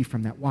saved you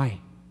from that. Why?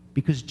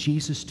 Because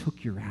Jesus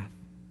took your wrath.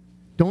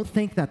 Don't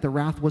think that the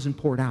wrath wasn't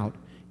poured out.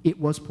 It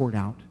was poured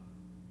out.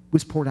 It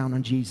was poured out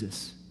on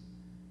Jesus.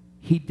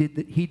 He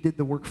did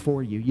the work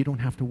for you. You don't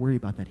have to worry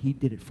about that. He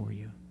did it for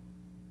you.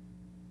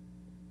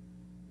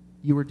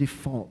 You were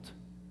default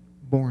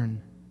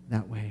born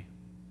that way.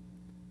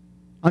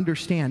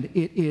 Understand,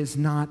 it is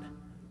not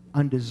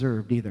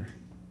undeserved either.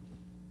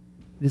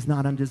 It is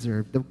not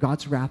undeserved.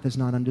 God's wrath is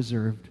not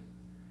undeserved.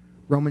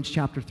 Romans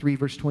chapter 3,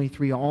 verse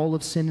 23, all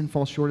have sinned and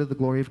fall short of the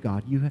glory of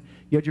God. You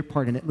had your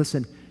part in it.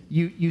 Listen,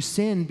 you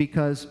sin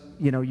because,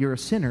 you're a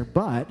sinner,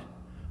 but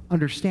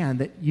understand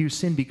that you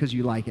sin because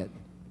you like it.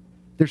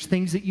 There's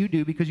things that you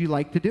do because you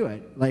like to do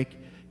it. Like,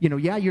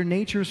 your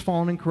nature is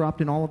fallen and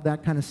corrupt and all of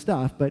that kind of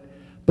stuff, but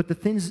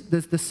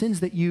the sins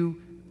that you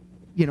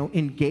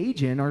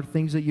engage in are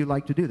things that you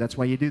like to do. That's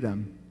why you do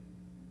them.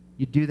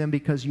 You do them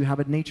because you have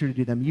a nature to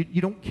do them.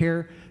 You don't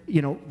care,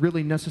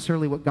 really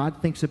necessarily what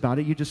God thinks about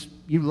it.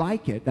 You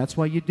like it. That's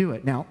why you do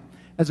it. Now,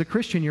 as a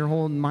Christian, your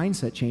whole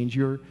mindset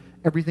changes.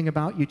 Everything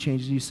about you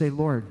changes. You say,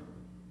 Lord,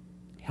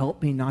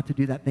 help me not to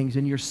do that things.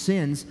 And your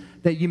sins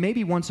that you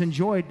maybe once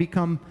enjoyed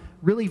become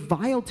really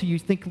vile to you. You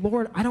think,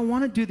 Lord, I don't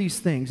want to do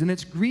these things. And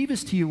it's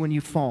grievous to you when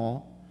you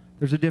fall.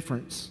 There's a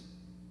difference.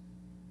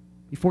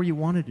 Before you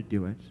wanted to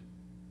do it,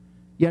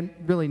 you had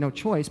really no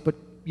choice, but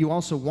you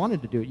also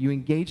wanted to do it. You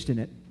engaged in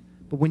it.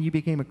 But when you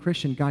became a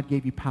Christian, God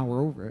gave you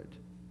power over it.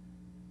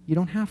 You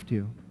don't have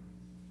to.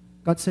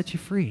 God set you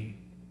free.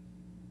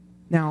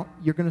 Now,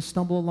 you're going to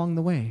stumble along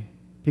the way.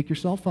 Pick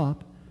yourself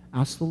up,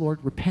 ask the Lord,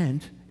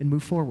 repent, and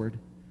move forward.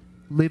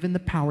 Live in the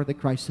power that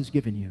Christ has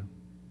given you.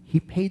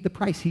 He paid the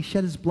price. He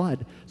shed his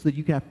blood so that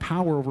you can have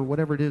power over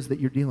whatever it is that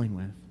you're dealing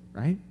with,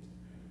 right?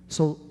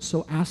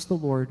 So ask the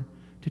Lord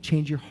to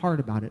change your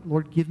heart about it.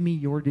 Lord, give me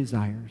your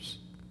desires.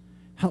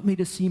 Help me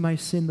to see my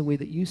sin the way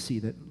that you see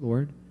it,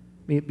 Lord.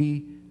 May it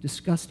be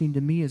disgusting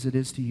to me as it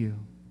is to you.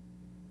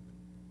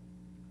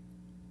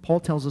 Paul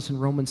tells us in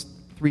Romans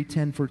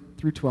 3:10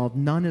 through 12,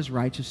 none is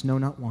righteous, no,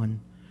 not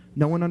one.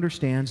 No one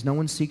understands, no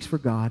one seeks for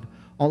God.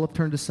 All have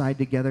turned aside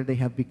together, they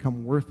have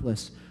become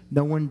worthless.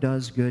 No one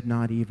does good,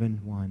 not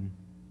even one.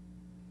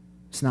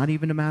 It's not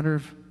even a matter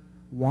of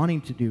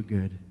wanting to do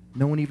good.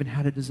 No one even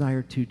had a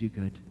desire to do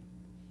good.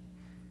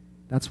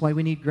 That's why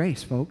we need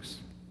grace, folks.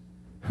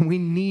 We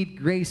need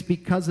grace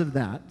because of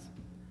that.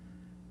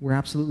 We're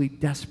absolutely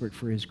desperate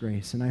for His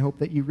grace, and I hope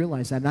that you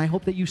realize that. And I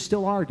hope that you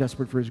still are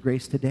desperate for His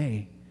grace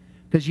today,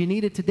 because you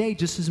need it today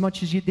just as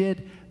much as you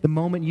did the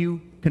moment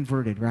you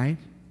converted, right?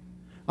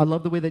 I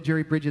love the way that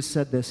Jerry Bridges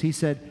said this. He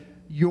said,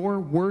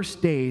 your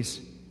worst days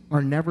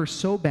are never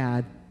so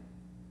bad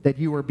that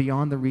you are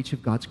beyond the reach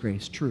of God's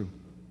grace. True.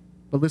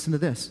 But listen to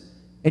this.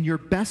 And your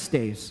best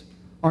days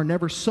are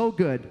never so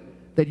good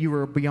that you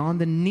are beyond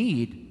the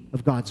need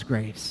of God's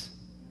grace.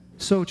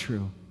 So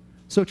true.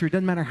 So true. It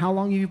doesn't matter how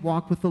long you've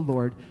walked with the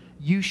Lord,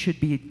 you should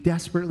be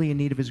desperately in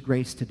need of His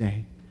grace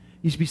today.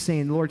 You should be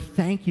saying, Lord,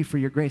 thank you for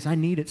your grace. I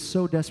need it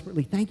so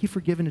desperately. Thank you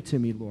for giving it to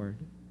me, Lord.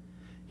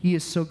 He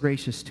is so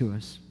gracious to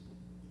us.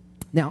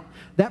 Now,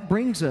 that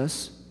brings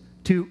us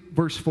to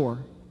verse 4,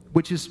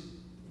 which is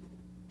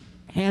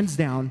hands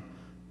down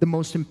the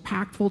most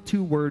impactful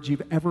two words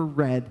you've ever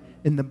read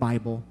in the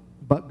Bible,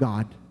 but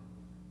God.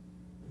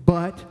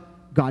 But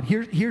God.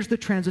 Here's the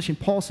transition.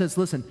 Paul says,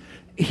 listen,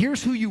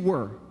 here's who you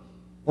were,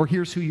 or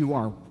here's who you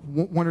are.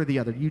 One or the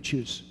other. You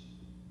choose.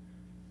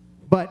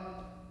 But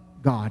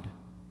God.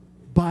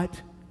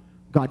 But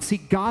God. See,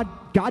 God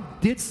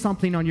did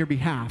something on your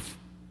behalf.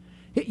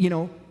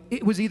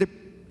 It was either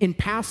in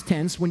past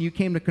tense when you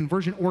came to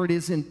conversion, or it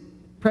is in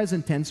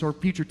present tense or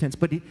future tense.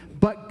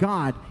 But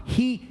God,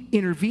 He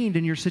intervened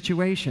in your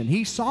situation.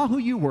 He saw who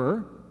you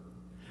were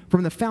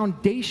from the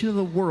foundation of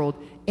the world,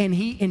 and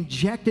He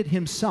injected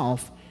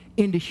Himself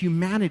into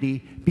humanity,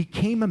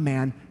 became a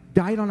man,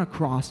 died on a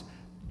cross,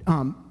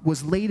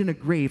 was laid in a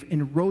grave,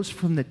 and rose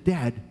from the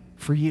dead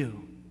for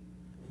you.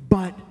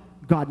 But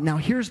God. Now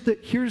here's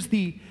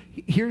the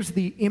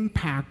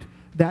impact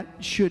that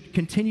should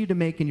continue to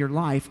make in your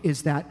life,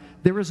 is that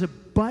there is a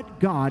but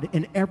God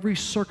in every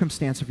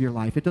circumstance of your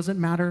life. It doesn't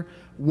matter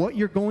what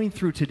you're going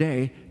through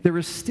today, there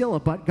is still a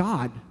but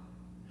God.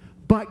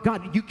 But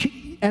God,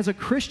 as a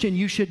Christian,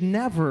 you should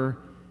never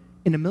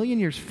in a million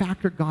years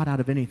factor God out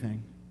of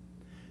anything.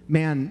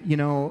 Man,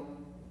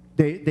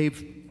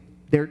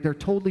 they're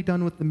totally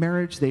done with the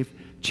marriage. They've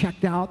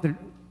checked out.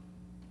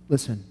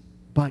 Listen,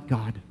 but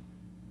God.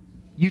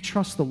 You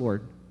trust the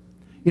Lord.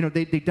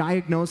 They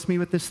diagnosed me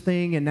with this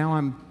thing, and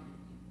now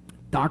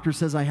doctor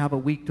says I have a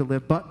week to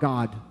live, but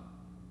God.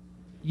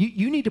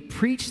 You need to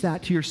preach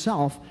that to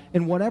yourself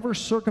in whatever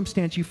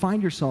circumstance you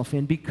find yourself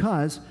in,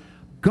 because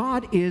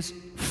God is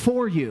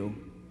for you.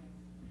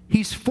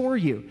 He's for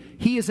you.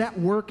 He is at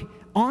work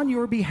on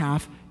your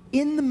behalf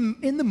in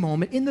the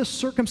moment, in the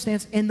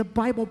circumstance, and the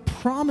Bible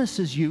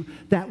promises you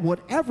that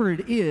whatever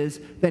it is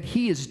that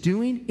He is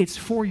doing, it's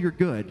for your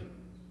good.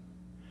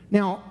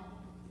 Now,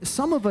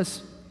 some of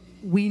us,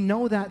 we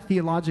know that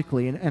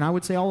theologically, and I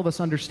would say all of us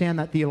understand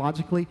that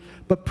theologically,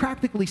 but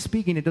practically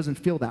speaking, it doesn't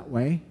feel that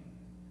way.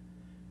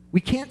 We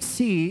can't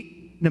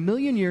see in a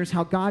million years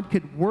how God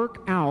could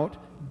work out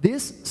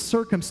this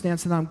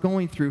circumstance that I'm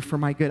going through for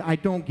my good. I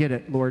don't get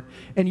it, Lord.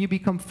 And you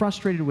become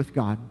frustrated with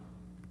God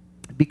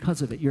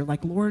because of it. You're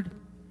like, Lord,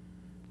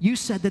 you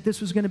said that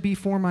this was going to be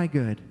for my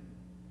good.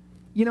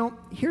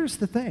 Here's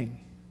the thing,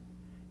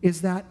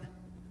 is that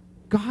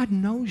God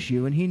knows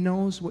you, and He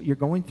knows what you're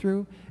going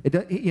through.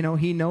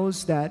 He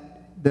knows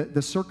that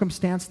the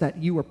circumstance that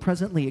you are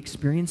presently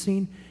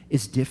experiencing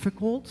is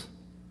difficult.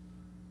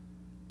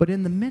 But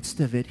in the midst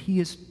of it, He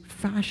is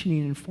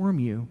fashioning and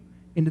forming you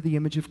into the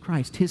image of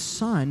Christ. His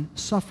Son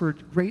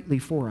suffered greatly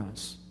for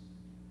us.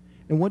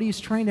 And what He's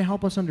trying to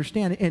help us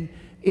understand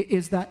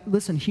is that,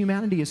 listen,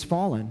 humanity is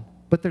fallen,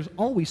 but there's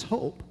always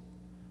hope.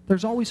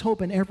 There's always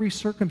hope in every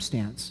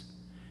circumstance.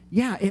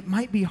 Yeah, it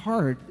might be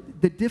hard.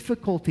 The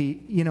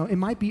difficulty, it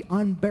might be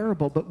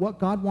unbearable, but what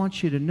God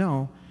wants you to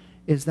know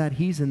is that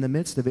He's in the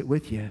midst of it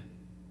with you.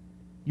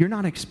 You're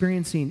not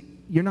experiencing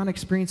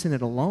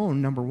it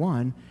alone, number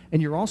one,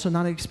 and you're also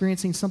not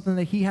experiencing something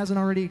that He hasn't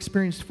already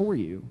experienced for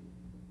you.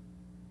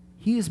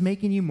 He is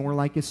making you more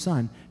like His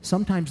Son.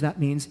 Sometimes that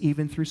means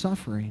even through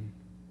suffering.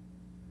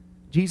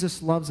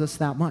 Jesus loves us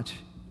that much,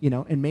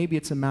 and maybe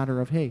it's a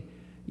matter of, hey,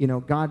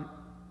 God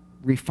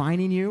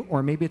refining you,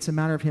 or maybe it's a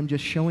matter of Him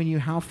just showing you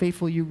how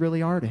faithful you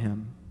really are to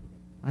Him.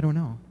 I don't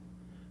know.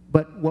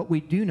 But what we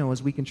do know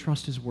is we can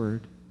trust His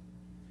Word.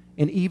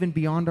 And even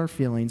beyond our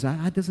feelings,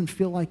 it doesn't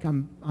feel like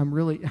I'm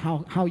really,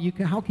 how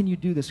can you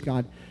do this,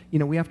 God?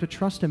 We have to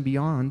trust Him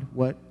beyond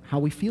how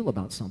we feel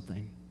about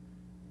something.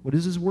 What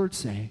does His Word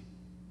say?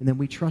 And then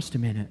we trust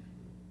Him in it.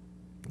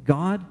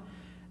 God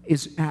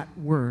is at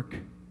work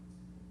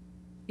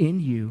in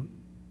you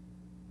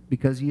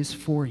because He is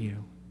for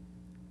you.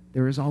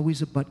 There is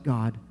always a but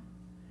God.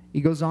 He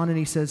goes on and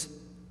he says,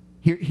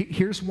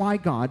 here's why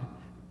God.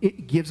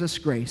 it gives us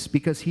grace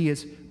because he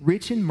is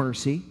rich in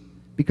mercy,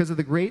 because of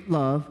the great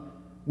love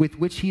with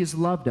which he has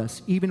loved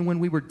us, even when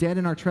we were dead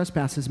in our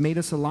trespasses, made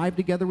us alive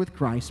together with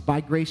Christ.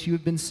 By grace you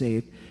have been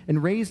saved,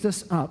 and raised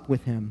us up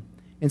with him,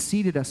 and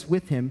seated us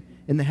with him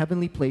in the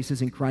heavenly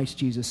places in Christ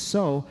Jesus,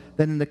 so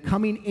that in the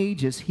coming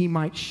ages he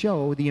might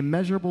show the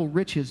immeasurable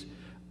riches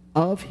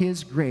of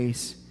his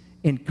grace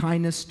and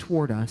kindness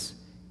toward us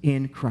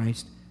in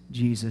Christ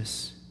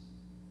Jesus.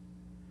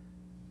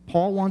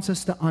 Paul wants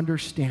us to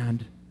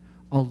understand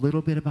a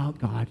little bit about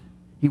God.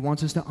 He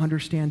wants us to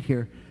understand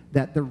here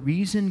that the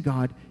reason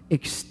God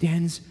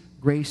extends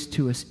grace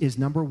to us is,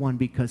 number one,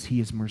 because he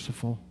is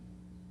merciful.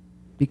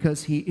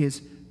 Because he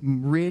is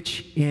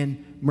rich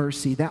in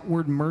mercy. That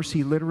word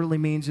mercy literally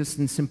means, just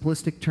in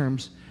simplistic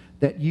terms,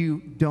 that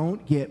you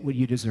don't get what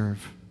you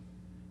deserve.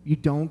 You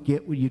don't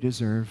get what you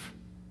deserve.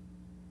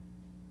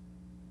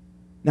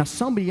 Now,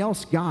 somebody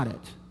else got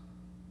it,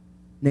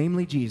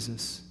 namely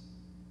Jesus.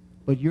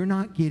 But you're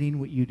not getting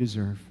what you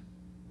deserve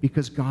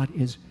because God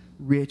is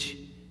rich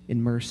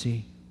in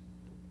mercy.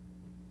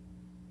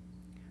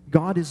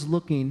 God is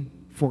looking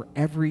for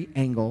every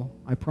angle,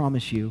 I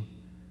promise you,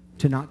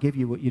 to not give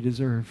you what you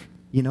deserve.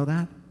 You know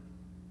that?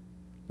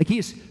 Like, he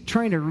is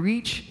trying to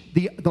reach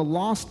the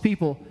lost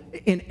people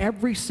in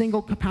every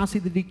single capacity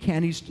that he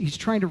can. He's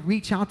trying to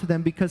reach out to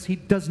them because he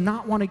does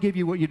not want to give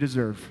you what you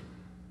deserve.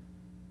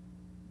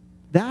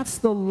 That's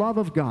the love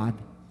of God,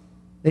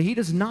 that he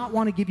does not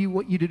want to give you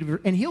what you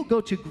deserve. And he'll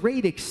go to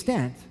great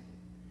extent,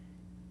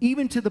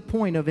 even to the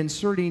point of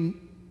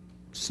inserting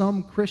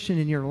some Christian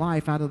in your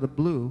life out of the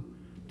blue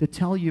to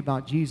tell you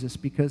about Jesus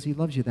because he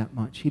loves you that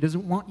much. He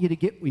doesn't want you to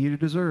get what you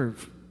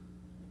deserve.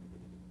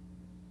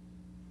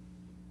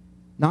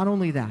 Not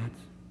only that,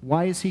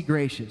 why is he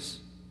gracious?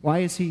 Why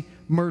is he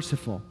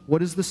merciful?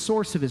 What is the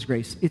source of his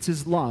grace? It's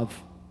his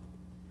love.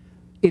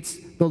 It's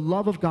the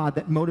love of God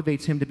that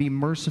motivates him to be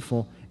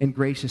merciful and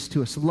gracious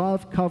to us.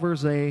 Love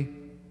covers a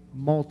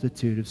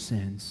multitude of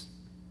sins.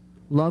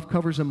 Love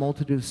covers a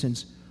multitude of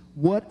sins.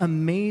 What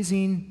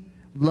amazing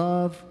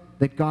love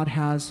that God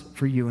has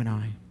for you and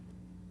I.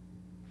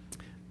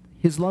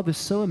 His love is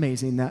so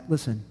amazing that,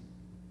 listen,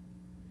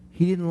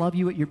 he didn't love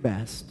you at your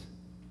best.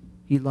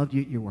 He loved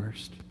you at your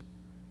worst.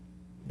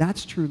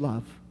 That's true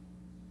love.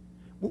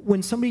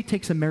 When somebody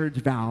takes a marriage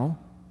vow,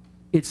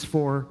 it's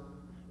for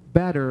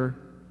better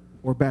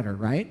or better,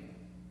 right?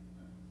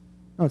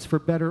 No, it's for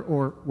better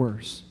or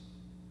worse.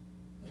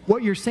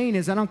 What you're saying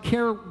is, I don't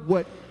care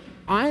what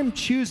I'm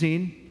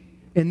choosing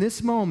in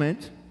this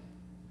moment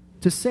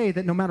to say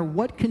that no matter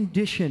what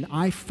condition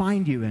I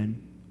find you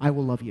in, I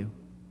will love you.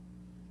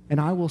 And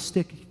I will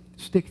stick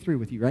through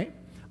with you, right?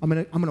 I'm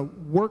gonna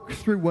work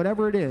through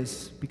whatever it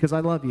is because I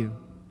love you.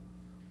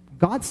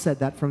 God said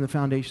that from the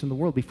foundation of the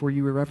world before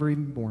you were ever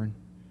even born.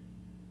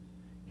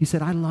 He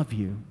said, I love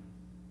you.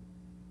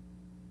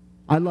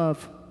 I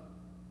love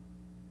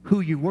who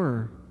you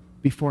were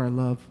before I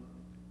love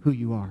who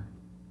you are.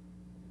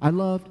 I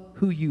loved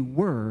who you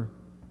were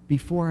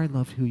before I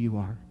loved who you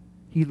are.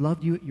 He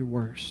loved you at your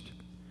worst.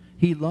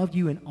 He loved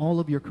you in all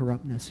of your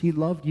corruptness. He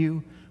loved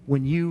you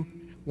when you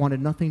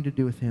wanted nothing to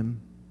do with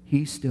him.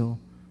 He still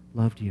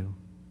loved you.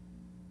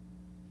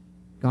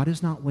 God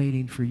is not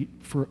waiting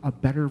for a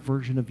better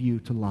version of you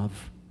to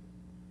love.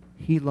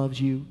 He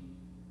loves you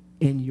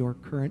in your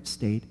current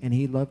state, and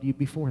he loved you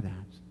before that.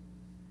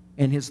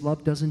 And his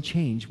love doesn't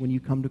change when you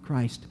come to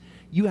Christ.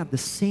 You have the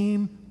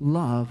same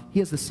love. He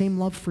has the same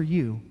love for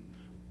you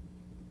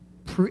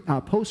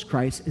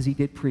post-Christ as he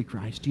did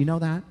pre-Christ. Do you know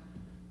that?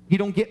 You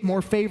don't get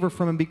more favor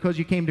from him because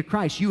you came to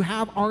Christ. You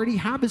already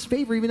have his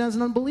favor even as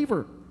an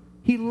unbeliever.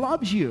 He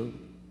loves you.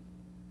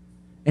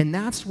 And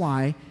that's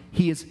why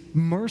he is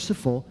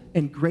merciful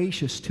and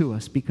gracious to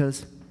us,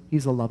 because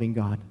he's a loving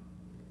God.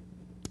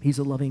 He's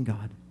a loving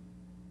God.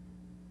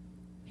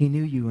 He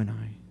knew you and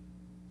I,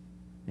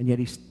 and yet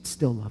he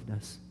still loved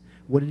us.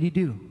 What did he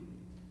do?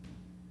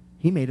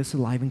 He made us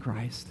alive in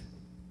Christ.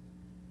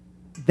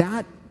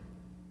 That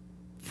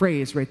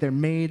phrase right there,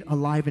 made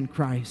alive in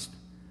Christ,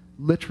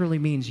 literally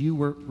means you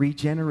were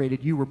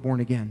regenerated, you were born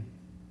again.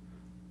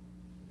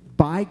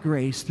 By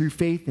grace, through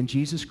faith in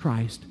Jesus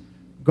Christ,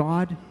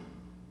 God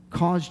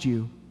caused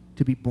you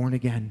to be born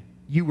again.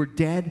 You were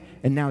dead,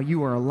 and now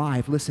you are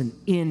alive. Listen,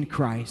 in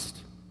Christ.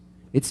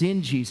 It's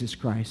in Jesus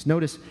Christ.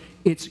 Notice,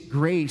 it's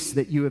grace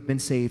that you have been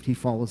saved. He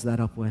follows that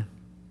up with.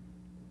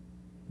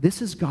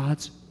 This is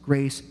God's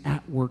grace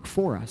at work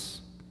for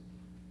us.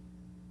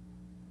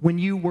 When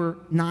you were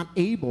not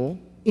able,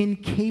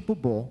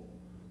 incapable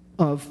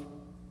of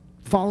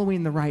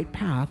following the right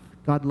path,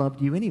 God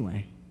loved you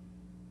anyway.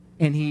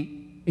 And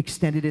he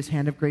extended his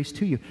hand of grace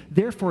to you.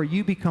 Therefore,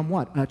 you become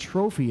what? A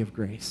trophy of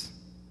grace.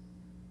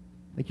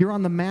 Like you're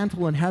on the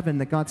mantle in heaven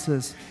that God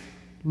says,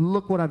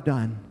 look what I've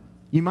done.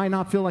 You might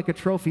not feel like a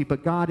trophy,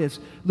 but God is,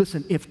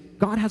 listen, if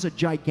God has a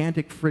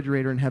gigantic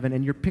refrigerator in heaven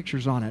and your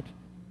picture's on it,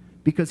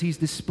 because he's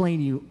displaying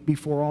you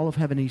before all of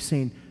heaven, he's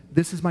saying,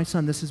 this is my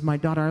son, this is my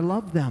daughter, I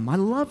love them, I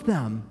love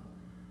them.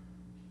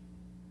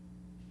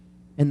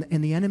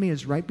 And the enemy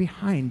is right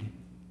behind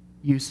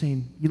you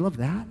saying, you love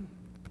that?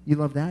 You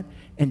love that?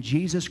 And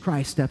Jesus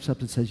Christ steps up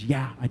and says,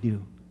 yeah, I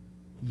do.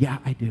 Yeah,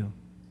 I do.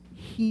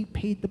 He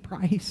paid the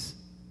price.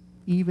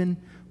 Even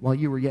while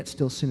you were yet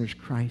still sinners,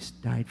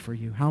 Christ died for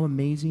you. How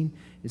amazing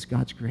is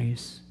God's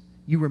grace?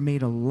 You were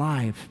made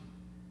alive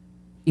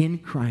in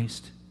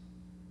Christ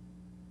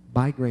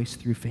by grace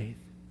through faith.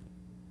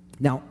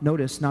 Now,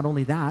 notice not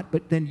only that,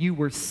 but then you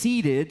were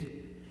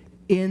seated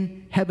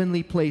in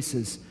heavenly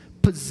places.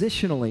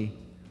 Positionally,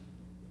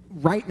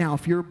 right now,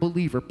 if you're a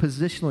believer,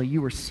 positionally,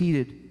 you were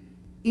seated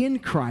in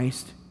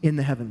Christ in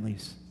the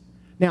heavenlies.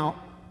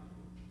 Now,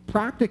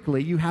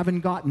 practically, you haven't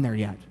gotten there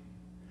yet.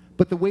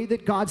 But the way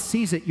that God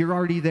sees it, you're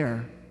already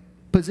there.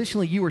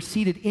 Positionally, you are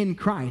seated in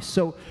Christ.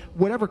 So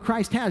whatever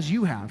Christ has,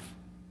 you have,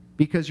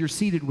 because you're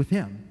seated with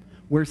him.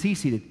 Where's he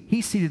seated?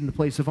 He's seated in the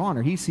place of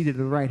honor. He's seated at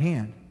the right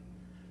hand.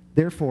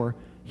 Therefore,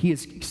 he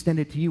has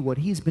extended to you what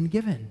he's been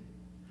given.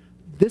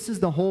 This is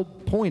the whole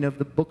point of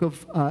the book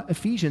of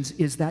Ephesians,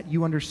 is that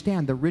you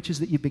understand the riches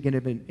that you've been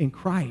given in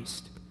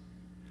Christ.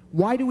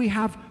 Why do we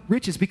have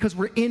riches? Because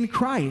we're in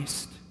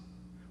Christ.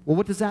 Well,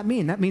 what does that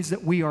mean? That means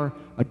that we are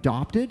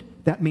adopted.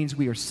 That means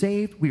we are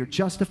saved, we are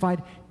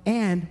justified,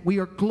 and we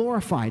are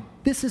glorified.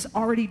 This is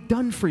already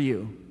done for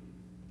you.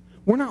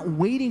 We're not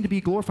waiting to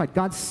be glorified.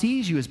 God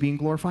sees you as being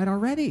glorified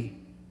already.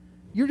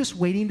 You're just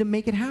waiting to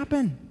make it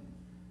happen.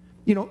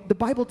 You know, the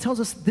Bible tells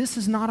us this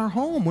is not our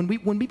home.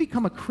 When we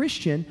become a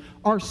Christian,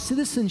 our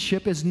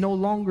citizenship is no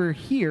longer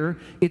here,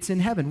 it's in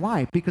heaven.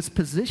 Why? Because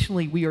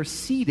positionally we are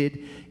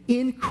seated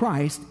in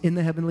Christ in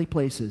the heavenly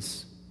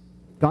places.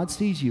 God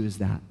sees you as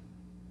that.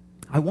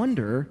 I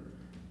wonder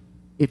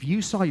if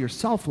you saw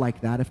yourself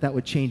like that, if that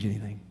would change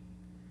anything.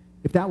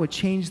 If that would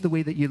change the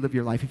way that you live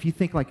your life. If you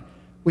think like,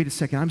 wait a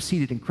second, I'm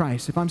seated in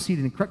Christ. If I'm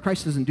seated in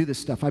Christ doesn't do this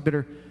stuff. I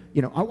better,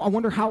 I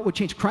wonder how it would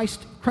change.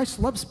 Christ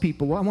loves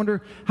people. I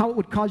wonder how it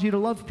would cause you to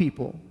love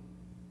people.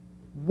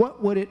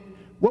 What would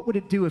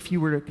it do if you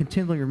were to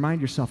continually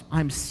remind yourself,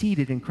 I'm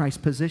seated in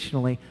Christ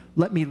positionally.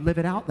 Let me live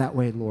it out that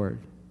way, Lord.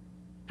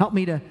 Help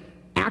me to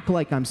act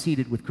like I'm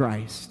seated with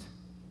Christ.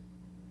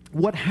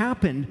 What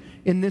happened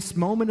in this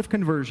moment of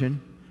conversion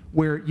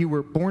where you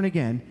were born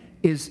again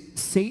is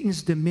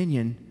Satan's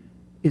dominion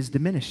is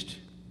diminished.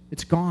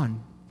 It's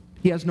gone.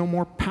 He has no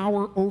more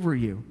power over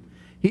you.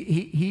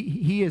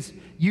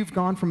 You've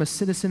gone from a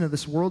citizen of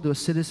this world to a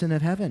citizen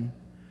of heaven.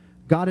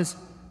 God has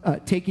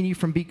taken you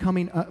from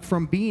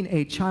being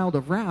a child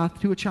of wrath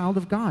to a child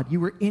of God.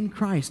 You were in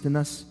Christ, and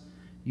thus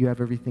you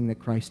have everything that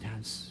Christ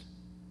has.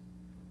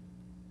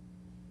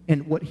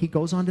 And what he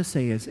goes on to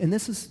say is, and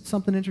this is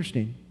something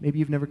interesting, maybe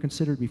you've never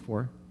considered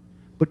before,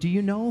 but do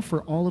you know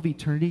for all of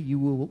eternity he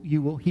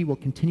will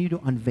continue to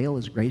unveil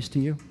his grace to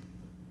you?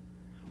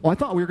 Oh, I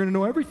thought we were going to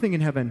know everything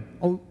in heaven.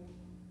 Oh,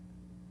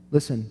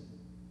 listen,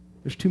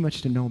 there's too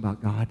much to know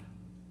about God.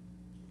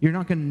 You're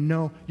not going to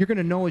know. You're going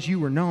to know as you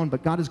were known,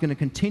 but God is going to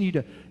continue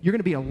to, you're going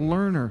to be a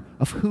learner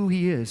of who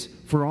he is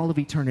for all of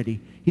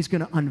eternity. He's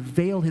going to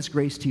unveil his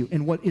grace to you.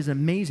 And what is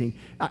amazing,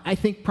 I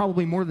think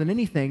probably more than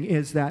anything,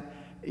 is that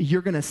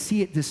you're going to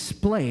see it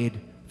displayed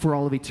for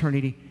all of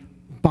eternity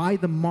by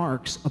the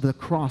marks of the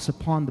cross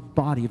upon the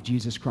body of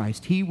Jesus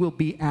Christ. He will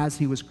be as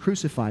he was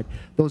crucified.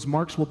 Those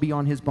marks will be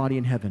on his body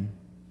in heaven.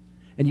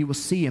 And you will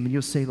see him and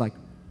you'll say like,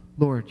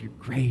 Lord, your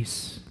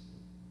grace,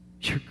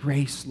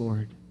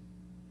 Lord.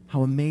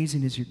 How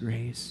amazing is your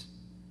grace.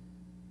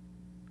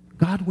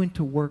 God went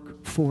to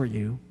work for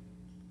you.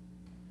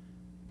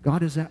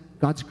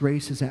 God's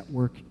grace is at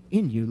work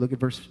in you. Look at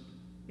verse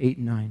 8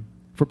 and 9.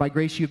 For by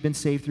grace you have been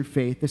saved through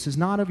faith. This is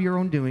not of your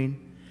own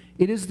doing.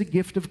 It is the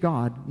gift of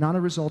God, not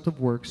a result of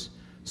works,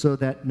 so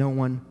that no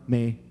one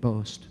may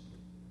boast.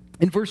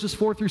 In verses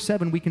 4 through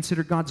 7, we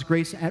consider God's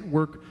grace at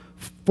work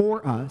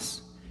for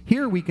us.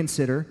 Here we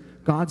consider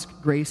God's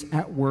grace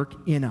at work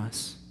in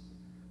us.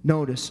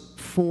 Notice,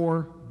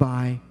 for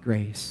by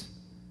grace.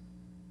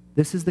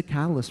 This is the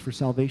catalyst for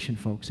salvation,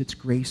 folks. It's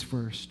grace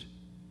first.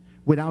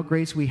 Without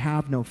grace, we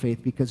have no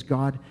faith because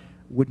God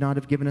would not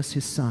have given us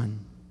his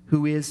Son,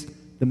 who is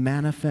the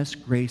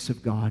manifest grace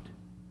of God,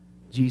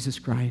 Jesus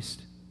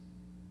Christ.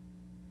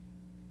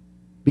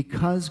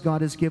 Because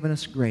God has given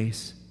us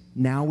grace,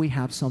 now we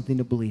have something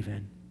to believe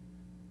in.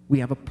 We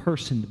have a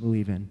person to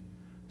believe in.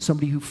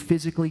 Somebody who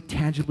physically,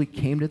 tangibly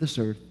came to this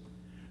earth,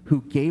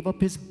 who gave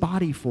up his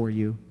body for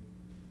you,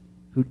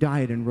 who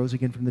died and rose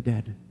again from the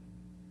dead.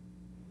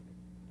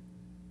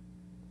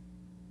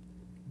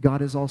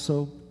 God has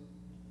also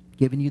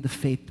given you the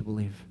faith to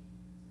believe.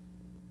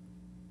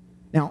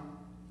 Now,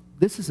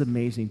 this is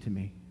amazing to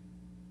me,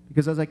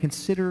 because as I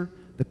consider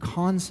the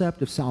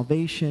concept of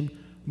salvation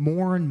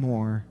more and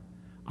more,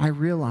 I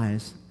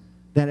realize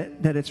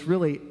that it's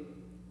really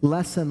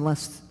less and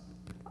less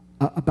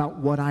about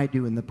what I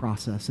do in the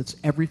process. It's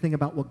everything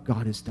about what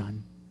God has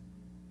done.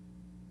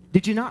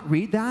 Did you not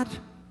read that?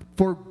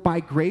 For by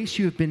grace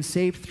you have been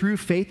saved through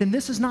faith, and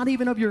this is not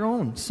even of your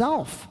own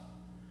self,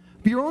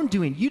 of your own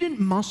doing. You didn't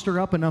muster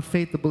up enough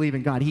faith to believe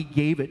in God. He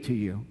gave it to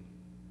you.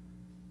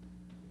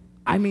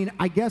 I mean,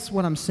 I guess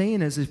what I'm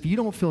saying is if you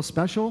don't feel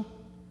special,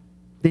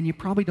 then you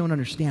probably don't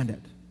understand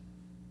it.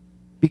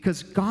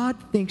 Because God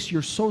thinks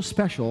you're so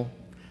special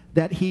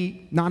that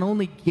he not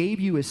only gave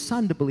you his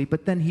son to believe,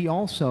 but then he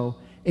also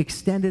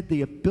extended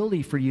the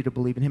ability for you to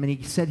believe in him. And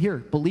he said, here,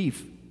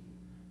 believe.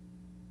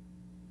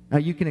 Now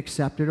you can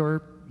accept it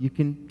or you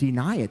can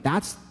deny it.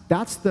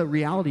 That's the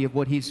reality of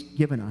what he's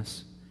given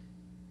us.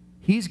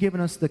 He's given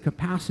us the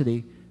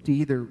capacity to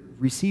either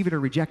receive it or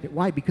reject it.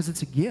 Why? Because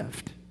it's a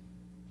gift.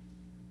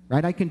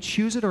 Right? I can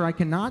choose it or I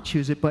cannot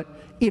choose it, but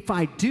if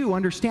I do,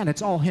 understand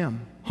it's all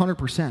him,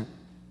 100%.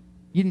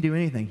 You didn't do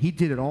anything. He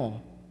did it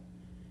all.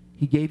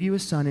 He gave you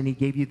his son and he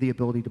gave you the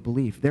ability to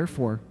believe.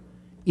 Therefore,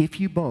 if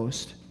you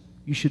boast,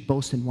 you should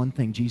boast in one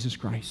thing, Jesus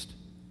Christ.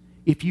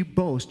 If you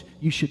boast,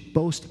 you should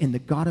boast in the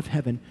God of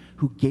heaven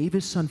who gave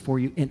his son for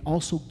you and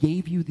also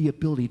gave you the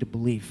ability to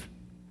believe.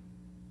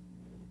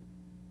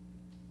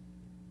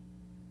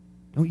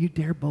 Don't you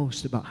dare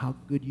boast about how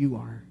good you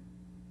are,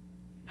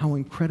 how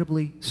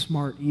incredibly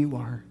smart you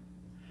are,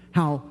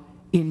 how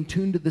in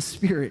tune to the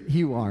Spirit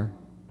you are.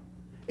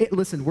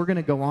 Listen, we're going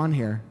to go on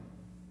here,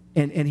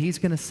 and he's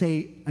going to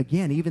say,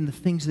 again, even the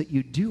things that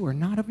you do are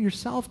not of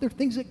yourself. They're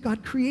things that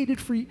God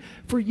created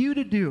for you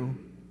to do.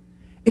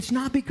 It's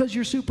not because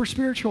you're super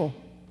spiritual.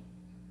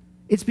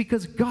 It's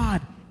because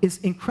God is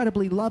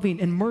incredibly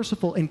loving and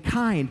merciful and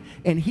kind,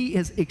 and he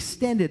has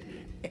extended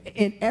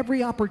in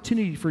every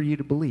opportunity for you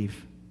to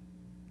believe.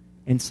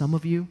 And some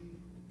of you,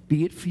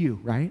 be it few,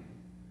 right?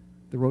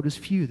 The road is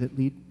few that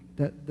lead,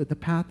 that the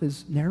path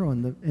is narrow,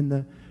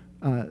 and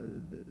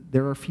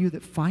there are few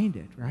that find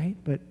it, right?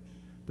 But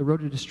the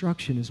road to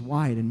destruction is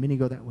wide, and many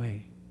go that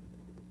way.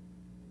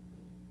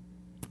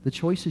 The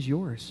choice is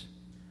yours.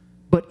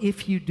 But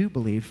if you do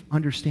believe,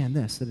 understand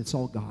this, that it's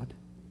all God,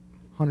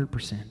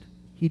 100%.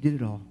 He did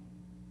it all.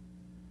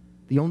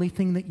 The only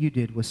thing that you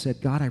did was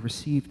said, God, I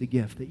received the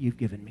gift that you've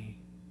given me.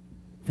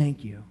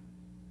 Thank you.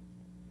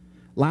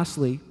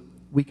 Lastly,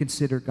 we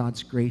consider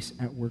God's grace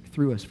at work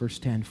through us. Verse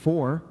 10,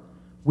 for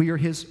we are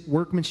his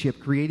workmanship,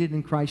 created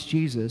in Christ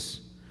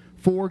Jesus,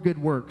 for good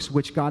works,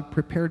 which God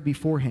prepared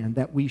beforehand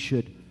that we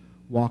should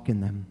walk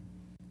in them.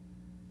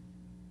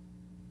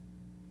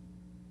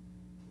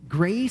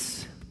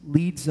 Grace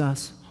leads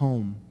us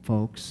home,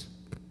 folks.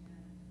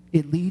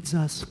 It leads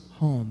us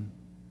home.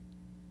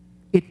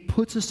 It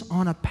puts us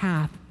on a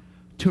path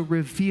to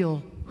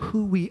reveal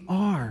who we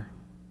are.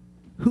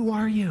 Who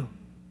are you?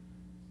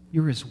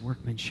 You're his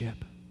workmanship.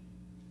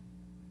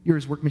 You're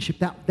his workmanship.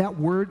 That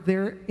word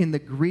there in the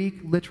Greek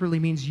literally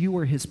means you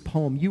are his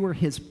poem. You are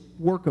his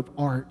work of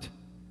art.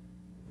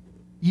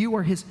 You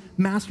are his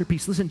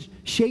masterpiece. Listen,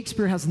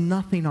 Shakespeare has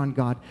nothing on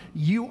God.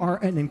 You are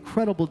an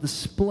incredible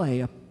display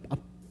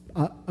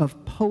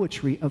of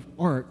poetry, of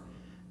art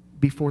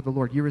before the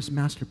Lord. You're his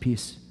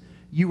masterpiece.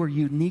 You are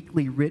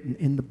uniquely written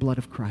in the blood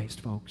of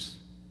Christ, folks.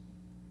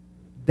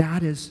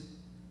 That is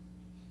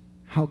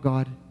how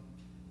God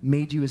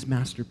made you his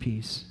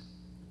masterpiece.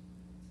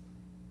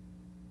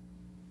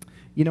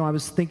 You know, I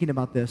was thinking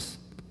about this.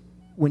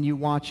 When you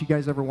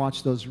guys ever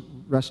watch those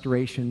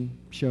restoration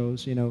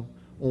shows, you know,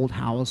 old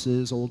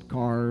houses, old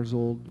cars,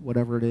 old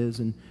whatever it is,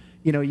 and,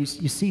 you know, you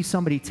see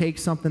somebody take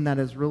something that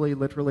is really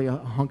literally a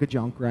hunk of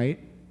junk, right?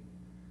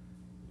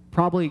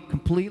 Probably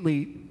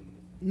completely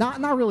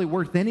not really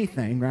worth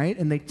anything, right?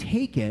 And they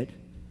take it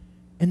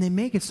and they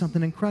make it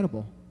something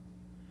incredible.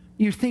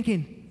 You're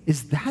thinking,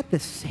 is that the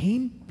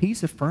same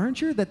piece of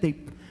furniture that they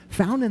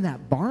found in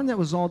that barn that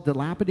was all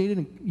dilapidated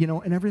and, you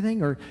know, and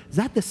everything? Or is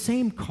that the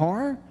same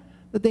car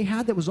that they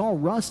had that was all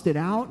rusted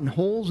out and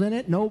holes in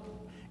it, no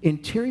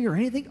interior or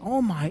anything?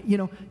 Oh my, you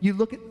know,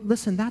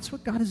 listen, that's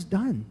what God has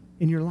done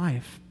in your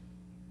life.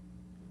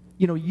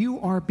 You know, you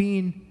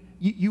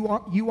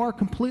are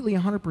completely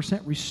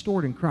 100%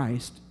 restored in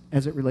Christ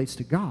as it relates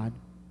to God.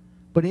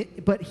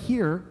 But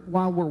here,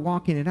 while we're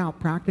walking it out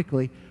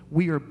practically,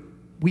 we are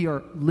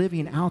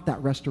living out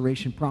that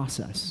restoration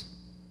process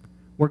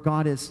where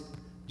God is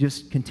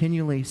just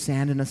continually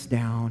sanding us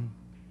down,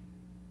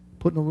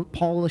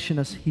 polishing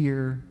us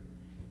here,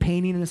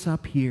 painting us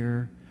up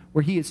here,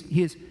 where he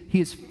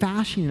is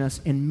fashioning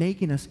us and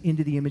making us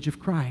into the image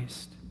of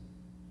Christ.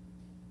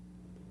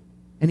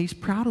 And he's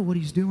proud of what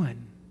he's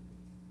doing.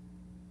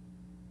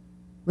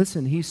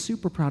 Listen, he's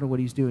super proud of what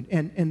he's doing.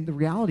 And the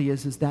reality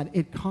is that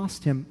it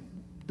cost him.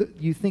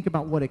 You think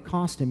about what it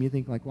cost him, you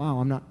think like, wow,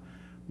 I'm not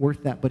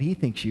worth that, but he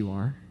thinks you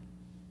are.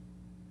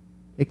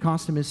 It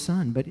cost him his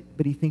son,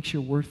 but he thinks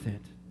you're worth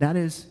it. That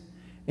is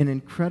an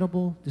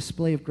incredible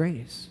display of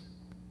grace,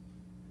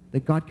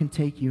 that God can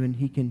take you and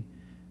he can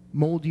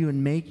mold you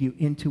and make you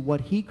into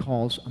what he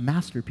calls a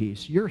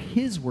masterpiece. You're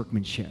his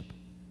workmanship.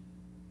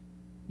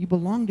 You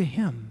belong to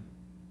him.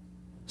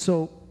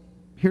 So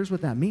here's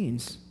what that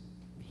means.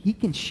 He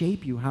can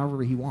shape you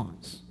however he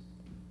wants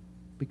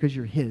because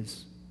you're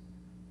his.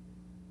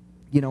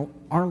 You know,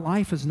 our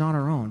life is not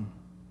our own.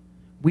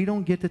 We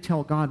don't get to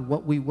tell God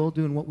what we will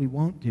do and what we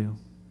won't do.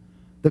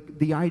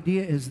 The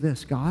idea is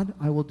this: God,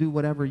 I will do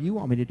whatever you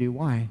want me to do.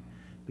 Why?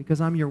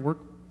 Because I'm your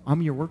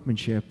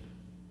workmanship.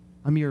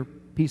 I'm your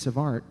piece of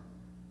art.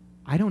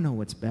 I don't know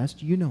what's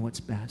best. You know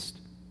what's best.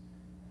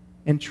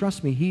 And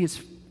trust me, he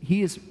is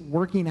He is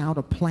working out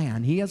a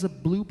plan. He has a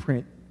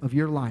blueprint of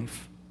your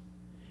life.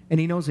 And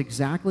he knows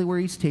exactly where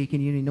he's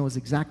taking you, and he knows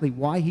exactly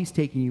why he's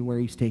taking you where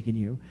he's taking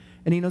you,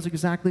 and he knows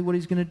exactly what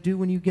he's going to do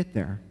when you get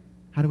there.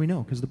 How do we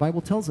know? Because the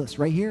Bible tells us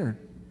right here.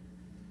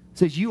 It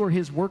says, you are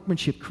his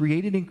workmanship,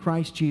 created in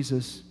Christ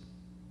Jesus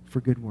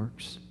for good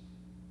works.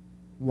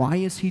 Why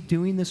is he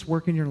doing this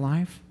work in your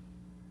life?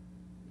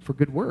 For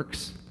good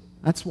works.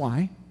 That's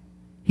why.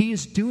 He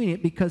is doing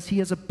it because he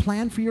has a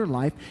plan for your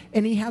life,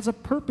 and he has a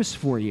purpose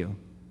for you.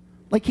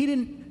 Like, he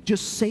didn't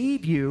just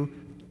save you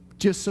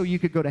just so you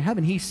could go to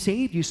heaven. He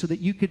saved you so that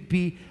you could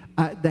be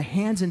the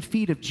hands and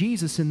feet of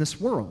Jesus in this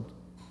world.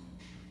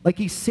 Like,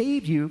 he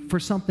saved you for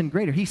something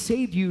greater. He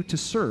saved you to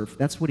serve.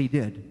 That's what he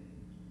did.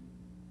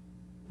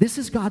 This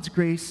is God's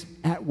grace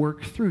at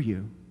work through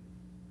you,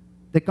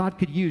 that God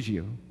could use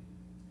you.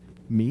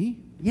 Me?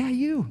 Yeah,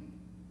 you.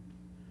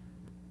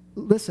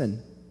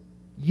 Listen,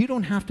 you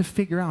don't have to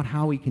figure out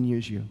how he can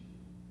use you,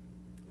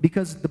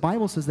 because the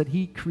Bible says that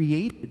he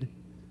created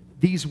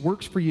these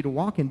works for you to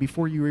walk in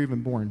before you were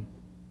even born.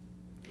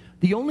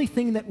 The only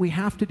thing that we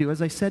have to do,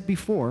 as I said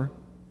before,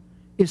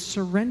 is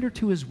surrender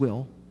to his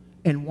will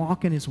and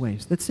walk in his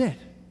ways. That's it.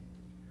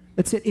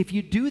 That's it. If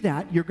you do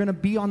that, you're going to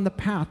be on the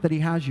path that he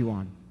has you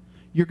on.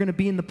 You're going to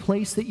be in the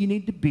place that you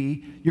need to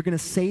be. You're going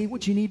to say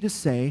what you need to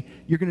say.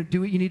 You're going to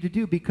do what you need to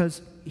do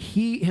because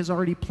he has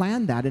already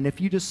planned that. And if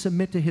you just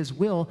submit to his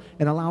will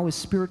and allow his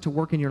Spirit to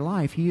work in your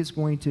life, he is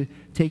going to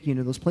take you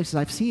into those places.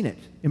 I've seen it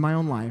in my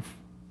own life.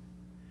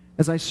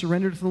 As I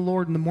surrender to the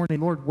Lord in the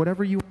morning, Lord,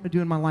 whatever you want to do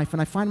in my life.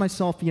 And I find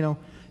myself,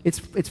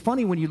 it's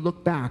funny when you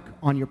look back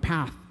on your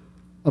path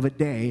of a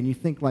day and you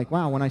think like,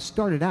 wow, when I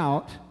started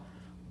out,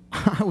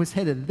 I was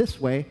headed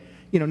this way.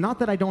 Not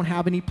that I don't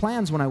have any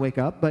plans when I wake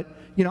up, but,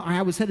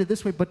 I was headed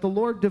this way, but the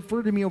Lord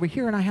diverted me over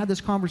here, and I had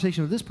this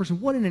conversation with this person.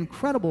 What an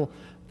incredible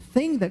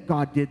thing that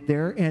God did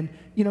there. And,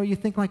 you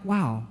think like,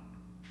 wow,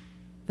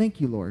 thank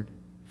you, Lord,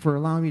 for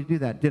allowing me to do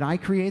that. Did I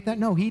create that?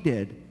 No, he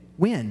did.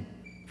 When?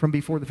 From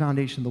before the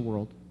foundation of the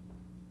world.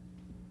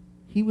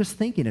 He was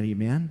thinking of you,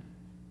 man.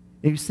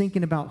 He was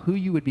thinking about who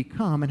you would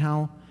become and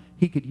how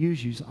he could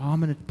use you. So, I'm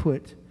going to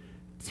put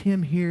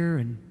Tim here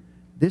and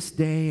this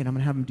day, and I'm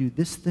going to have him do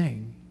this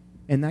thing.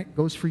 And that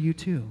goes for you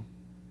too.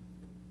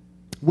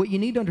 What you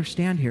need to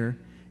understand here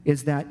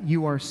is that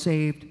you are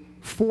saved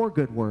for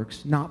good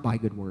works, not by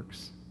good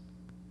works.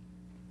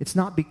 It's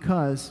not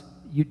because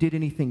you did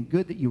anything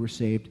good that you were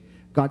saved.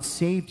 God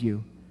saved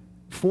you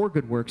for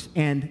good works,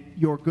 and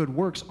your good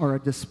works are a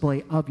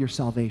display of your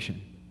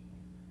salvation.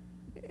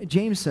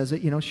 James says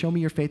it, show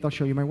me your faith, I'll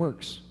show you my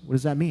works. What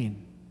does that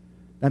mean?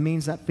 That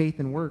means that faith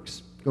and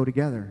works go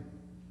together,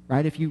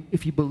 right? If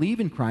you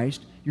believe in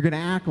Christ, you're going to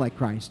act like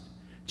Christ.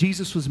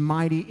 Jesus was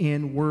mighty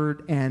in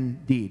word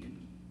and deed,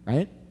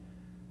 right?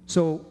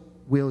 So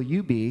will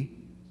you be,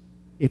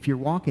 if you're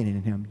walking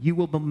in him, you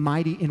will be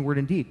mighty in word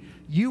and deed.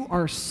 You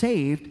are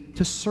saved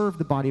to serve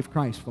the body of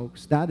Christ,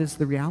 folks. That is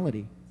the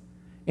reality.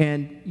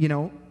 And,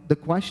 the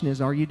question is,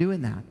 are you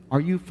doing that?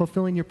 Are you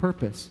fulfilling your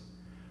purpose?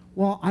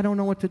 Well, I don't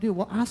know what to do.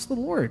 Well, ask the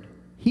Lord.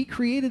 He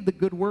created the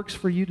good works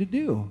for you to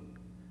do.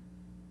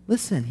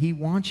 Listen, he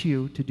wants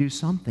you to do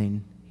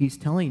something. He's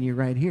telling you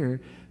right here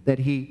that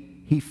he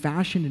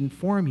fashioned and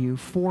formed you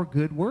for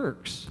good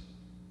works.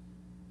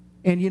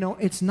 And,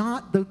 it's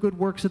not the good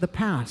works of the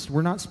past.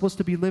 We're not supposed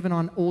to be living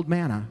on old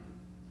manna.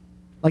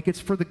 Like,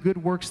 it's for the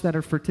good works that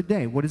are for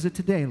today. What is it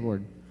today,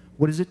 Lord?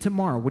 What is it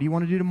tomorrow? What do you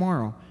want to do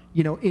tomorrow?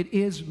 It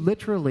is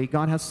literally,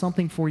 God has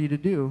something for you to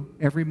do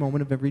every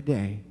moment of every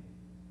day.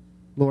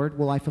 Lord,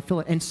 will I fulfill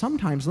it? And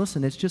sometimes,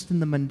 listen, it's just in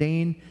the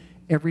mundane,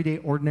 everyday,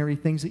 ordinary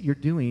things that you're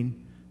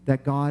doing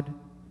that God,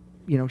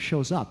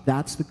 shows up.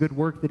 That's the good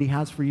work that he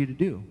has for you to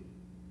do.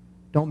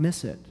 Don't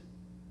miss it.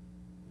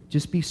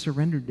 Just be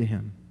surrendered to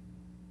him.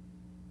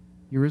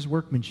 You're his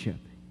workmanship.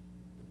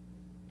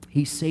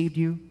 He saved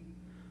you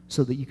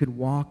so that you could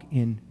walk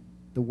in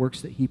the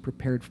works that he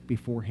prepared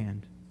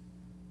beforehand.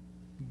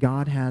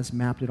 God has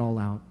mapped it all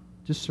out.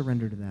 Just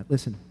surrender to that.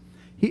 Listen,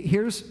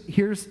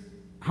 here's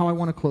how I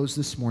want to close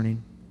this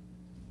morning.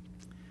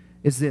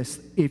 Is this: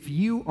 if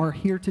you are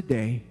here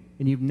today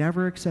and you've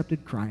never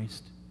accepted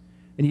Christ,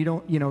 and you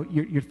don't,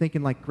 you're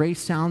thinking like grace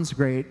sounds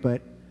great,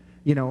 but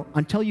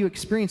until you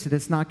experience it,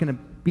 it's not going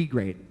to be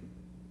great.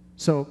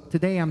 So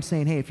today I'm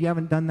saying, hey, if you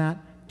haven't done that,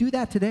 do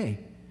that today.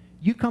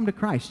 You come to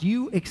Christ.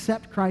 You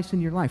accept Christ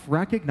in your life.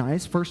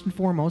 Recognize, first and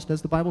foremost,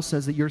 as the Bible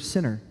says, that you're a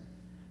sinner,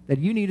 that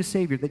you need a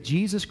Savior, that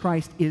Jesus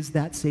Christ is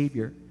that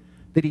Savior,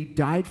 that he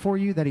died for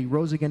you, that he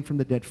rose again from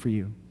the dead for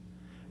you.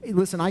 Hey,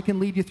 listen, I can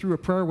lead you through a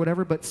prayer or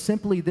whatever, but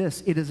simply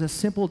this: it is a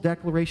simple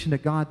declaration to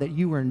God that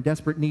you are in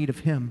desperate need of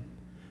him,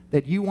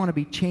 that you want to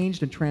be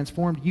changed and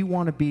transformed. You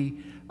want to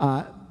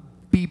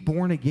be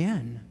born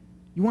again.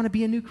 You want to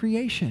be a new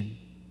creation.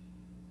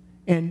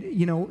 And,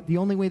 the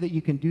only way that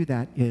you can do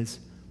that is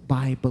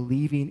by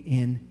believing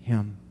in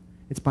him.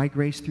 It's by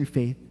grace through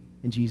faith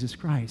in Jesus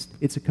Christ.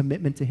 It's a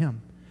commitment to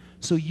him.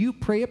 So you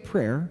pray a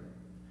prayer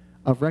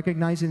of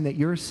recognizing that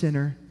you're a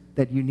sinner,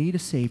 that you need a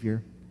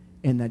Savior,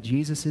 and that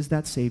Jesus is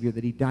that Savior,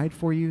 that he died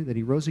for you, that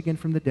he rose again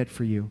from the dead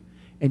for you.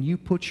 and you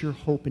put your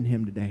hope in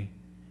him today.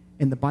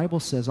 And the Bible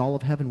says all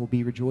of heaven will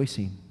be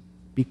rejoicing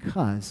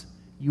because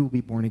you will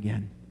be born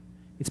again.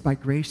 It's by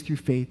grace through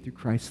faith through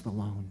Christ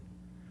alone.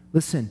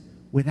 Listen,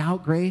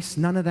 without grace,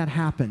 none of that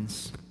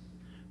happens.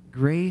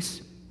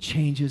 Grace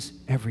changes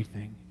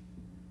everything.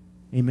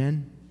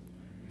 Amen.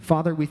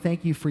 Father, we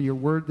thank you for your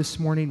word this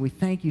morning. We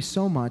thank you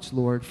so much,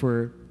 Lord,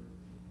 for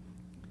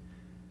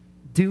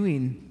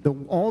doing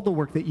all the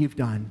work that you've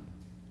done.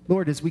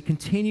 Lord, as we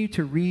continue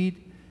to read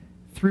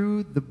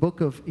through the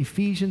book of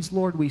Ephesians,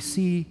 Lord, we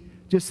see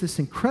just this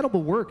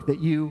incredible work that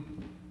you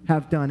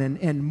have done.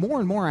 And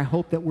more, I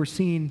hope that we're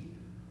seeing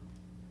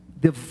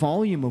the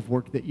volume of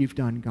work that you've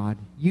done, God.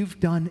 You've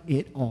done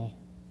it all.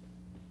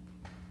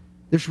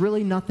 There's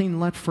really nothing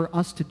left for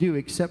us to do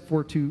except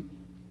for to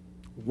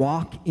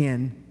walk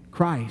in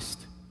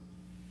Christ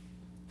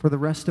for the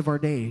rest of our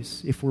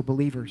days if we're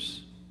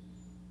believers.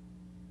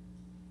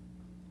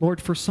 Lord,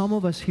 for some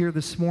of us here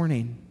this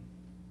morning,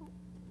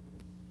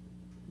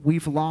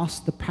 we've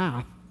lost the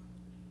path.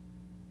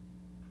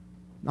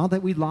 Not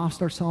that we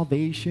lost our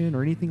salvation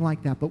or anything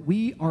like that, but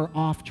we are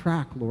off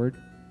track, Lord.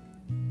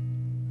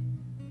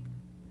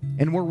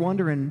 And we're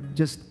wondering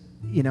just,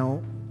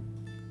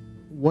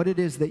 what it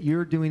is that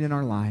you're doing in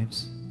our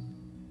lives.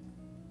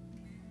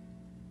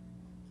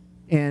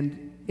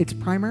 And it's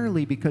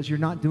primarily because you're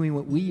not doing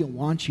what we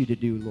want you to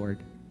do, Lord.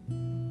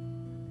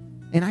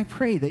 And I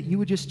pray that you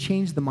would just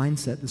change the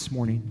mindset this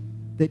morning,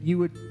 that you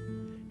would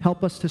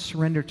help us to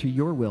surrender to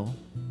your will.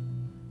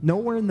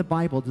 Nowhere in the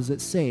Bible does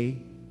it say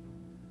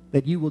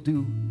that you will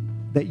do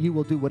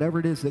whatever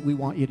it is that we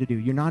want you to do.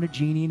 You're not a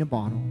genie in a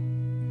bottle.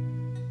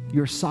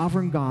 You're a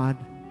sovereign God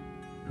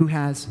who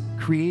has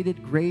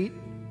created great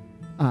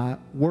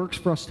works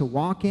for us to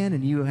walk in,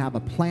 and you have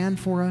a plan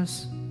for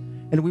us,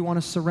 and we want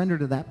to surrender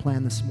to that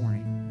plan this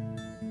morning.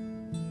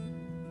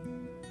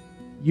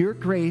 Your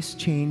grace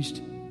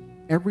changed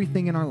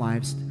everything in our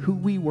lives, who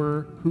we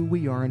were, who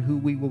we are, and who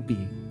we will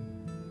be.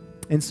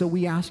 And so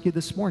we ask you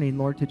this morning,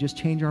 Lord, to just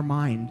change our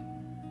mind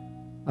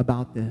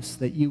about this,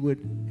 that you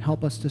would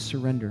help us to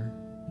surrender.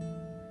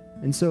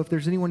 And so if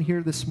there's anyone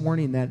here this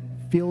morning that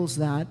feels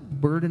that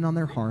burden on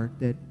their heart,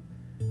 that,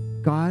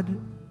 God,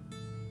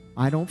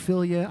 I don't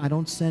feel you, I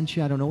don't sense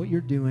you, I don't know what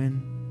you're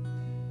doing,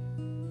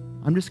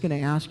 I'm just going to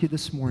ask you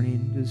this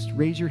morning, just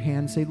raise your hand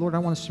and say, Lord, I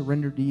want to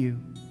surrender to you.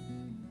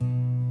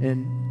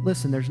 And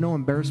listen, there's no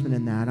embarrassment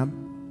in that.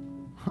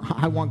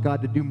 I want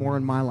God to do more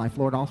in my life.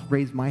 Lord, I'll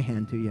raise my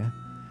hand to you.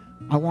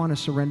 I want to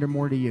surrender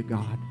more to you,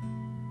 God.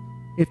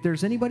 If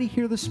there's anybody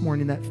here this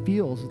morning that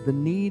feels the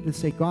need to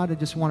say, God, I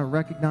just want to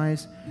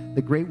recognize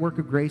the great work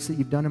of grace that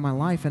you've done in my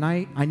life, and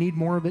I need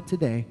more of it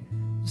today,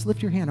 just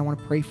lift your hand. I want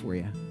to pray for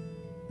you.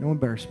 No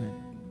embarrassment.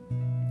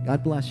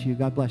 God bless you.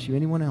 God bless you.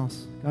 Anyone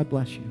else? God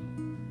bless you.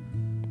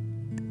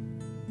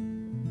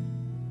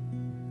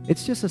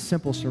 It's just a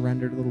simple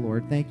surrender to the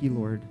Lord. Thank you,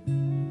 Lord.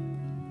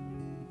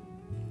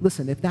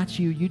 Listen, if that's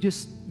you, you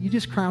just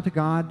cry out to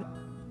God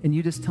and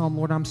you just tell him,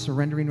 Lord, I'm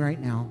surrendering right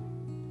now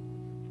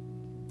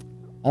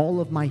all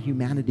of my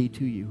humanity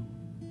to you.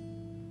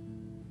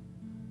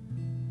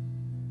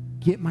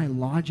 Get my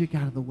logic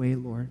out of the way,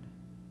 Lord.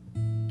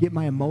 Get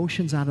my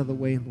emotions out of the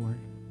way, Lord.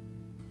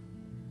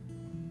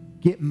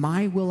 Get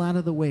my will out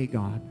of the way,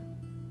 God,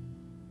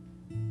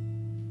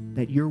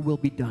 that your will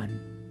be done.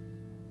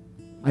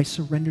 I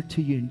surrender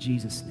to you in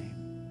Jesus'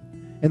 name.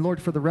 And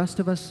Lord, for the rest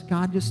of us,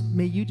 God,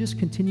 may you just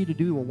continue to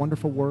do a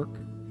wonderful work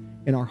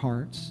in our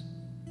hearts.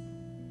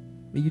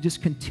 May you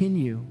just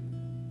continue,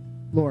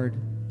 Lord,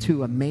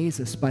 to amaze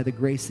us by the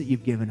grace that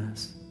you've given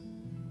us.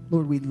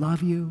 Lord, we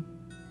love you.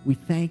 We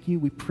thank you.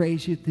 We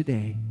praise you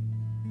today.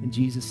 In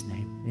Jesus'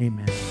 name,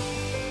 amen.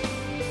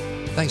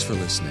 Thanks for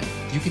listening.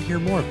 You can hear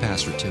more of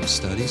Pastor Tim's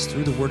studies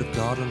through the Word of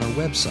God on our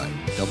website,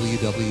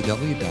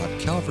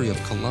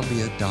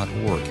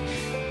 www.calvaryofcolumbia.org.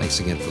 Thanks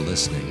again for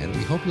listening, and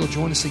we hope you'll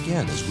join us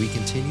again as we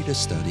continue to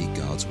study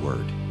God's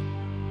Word.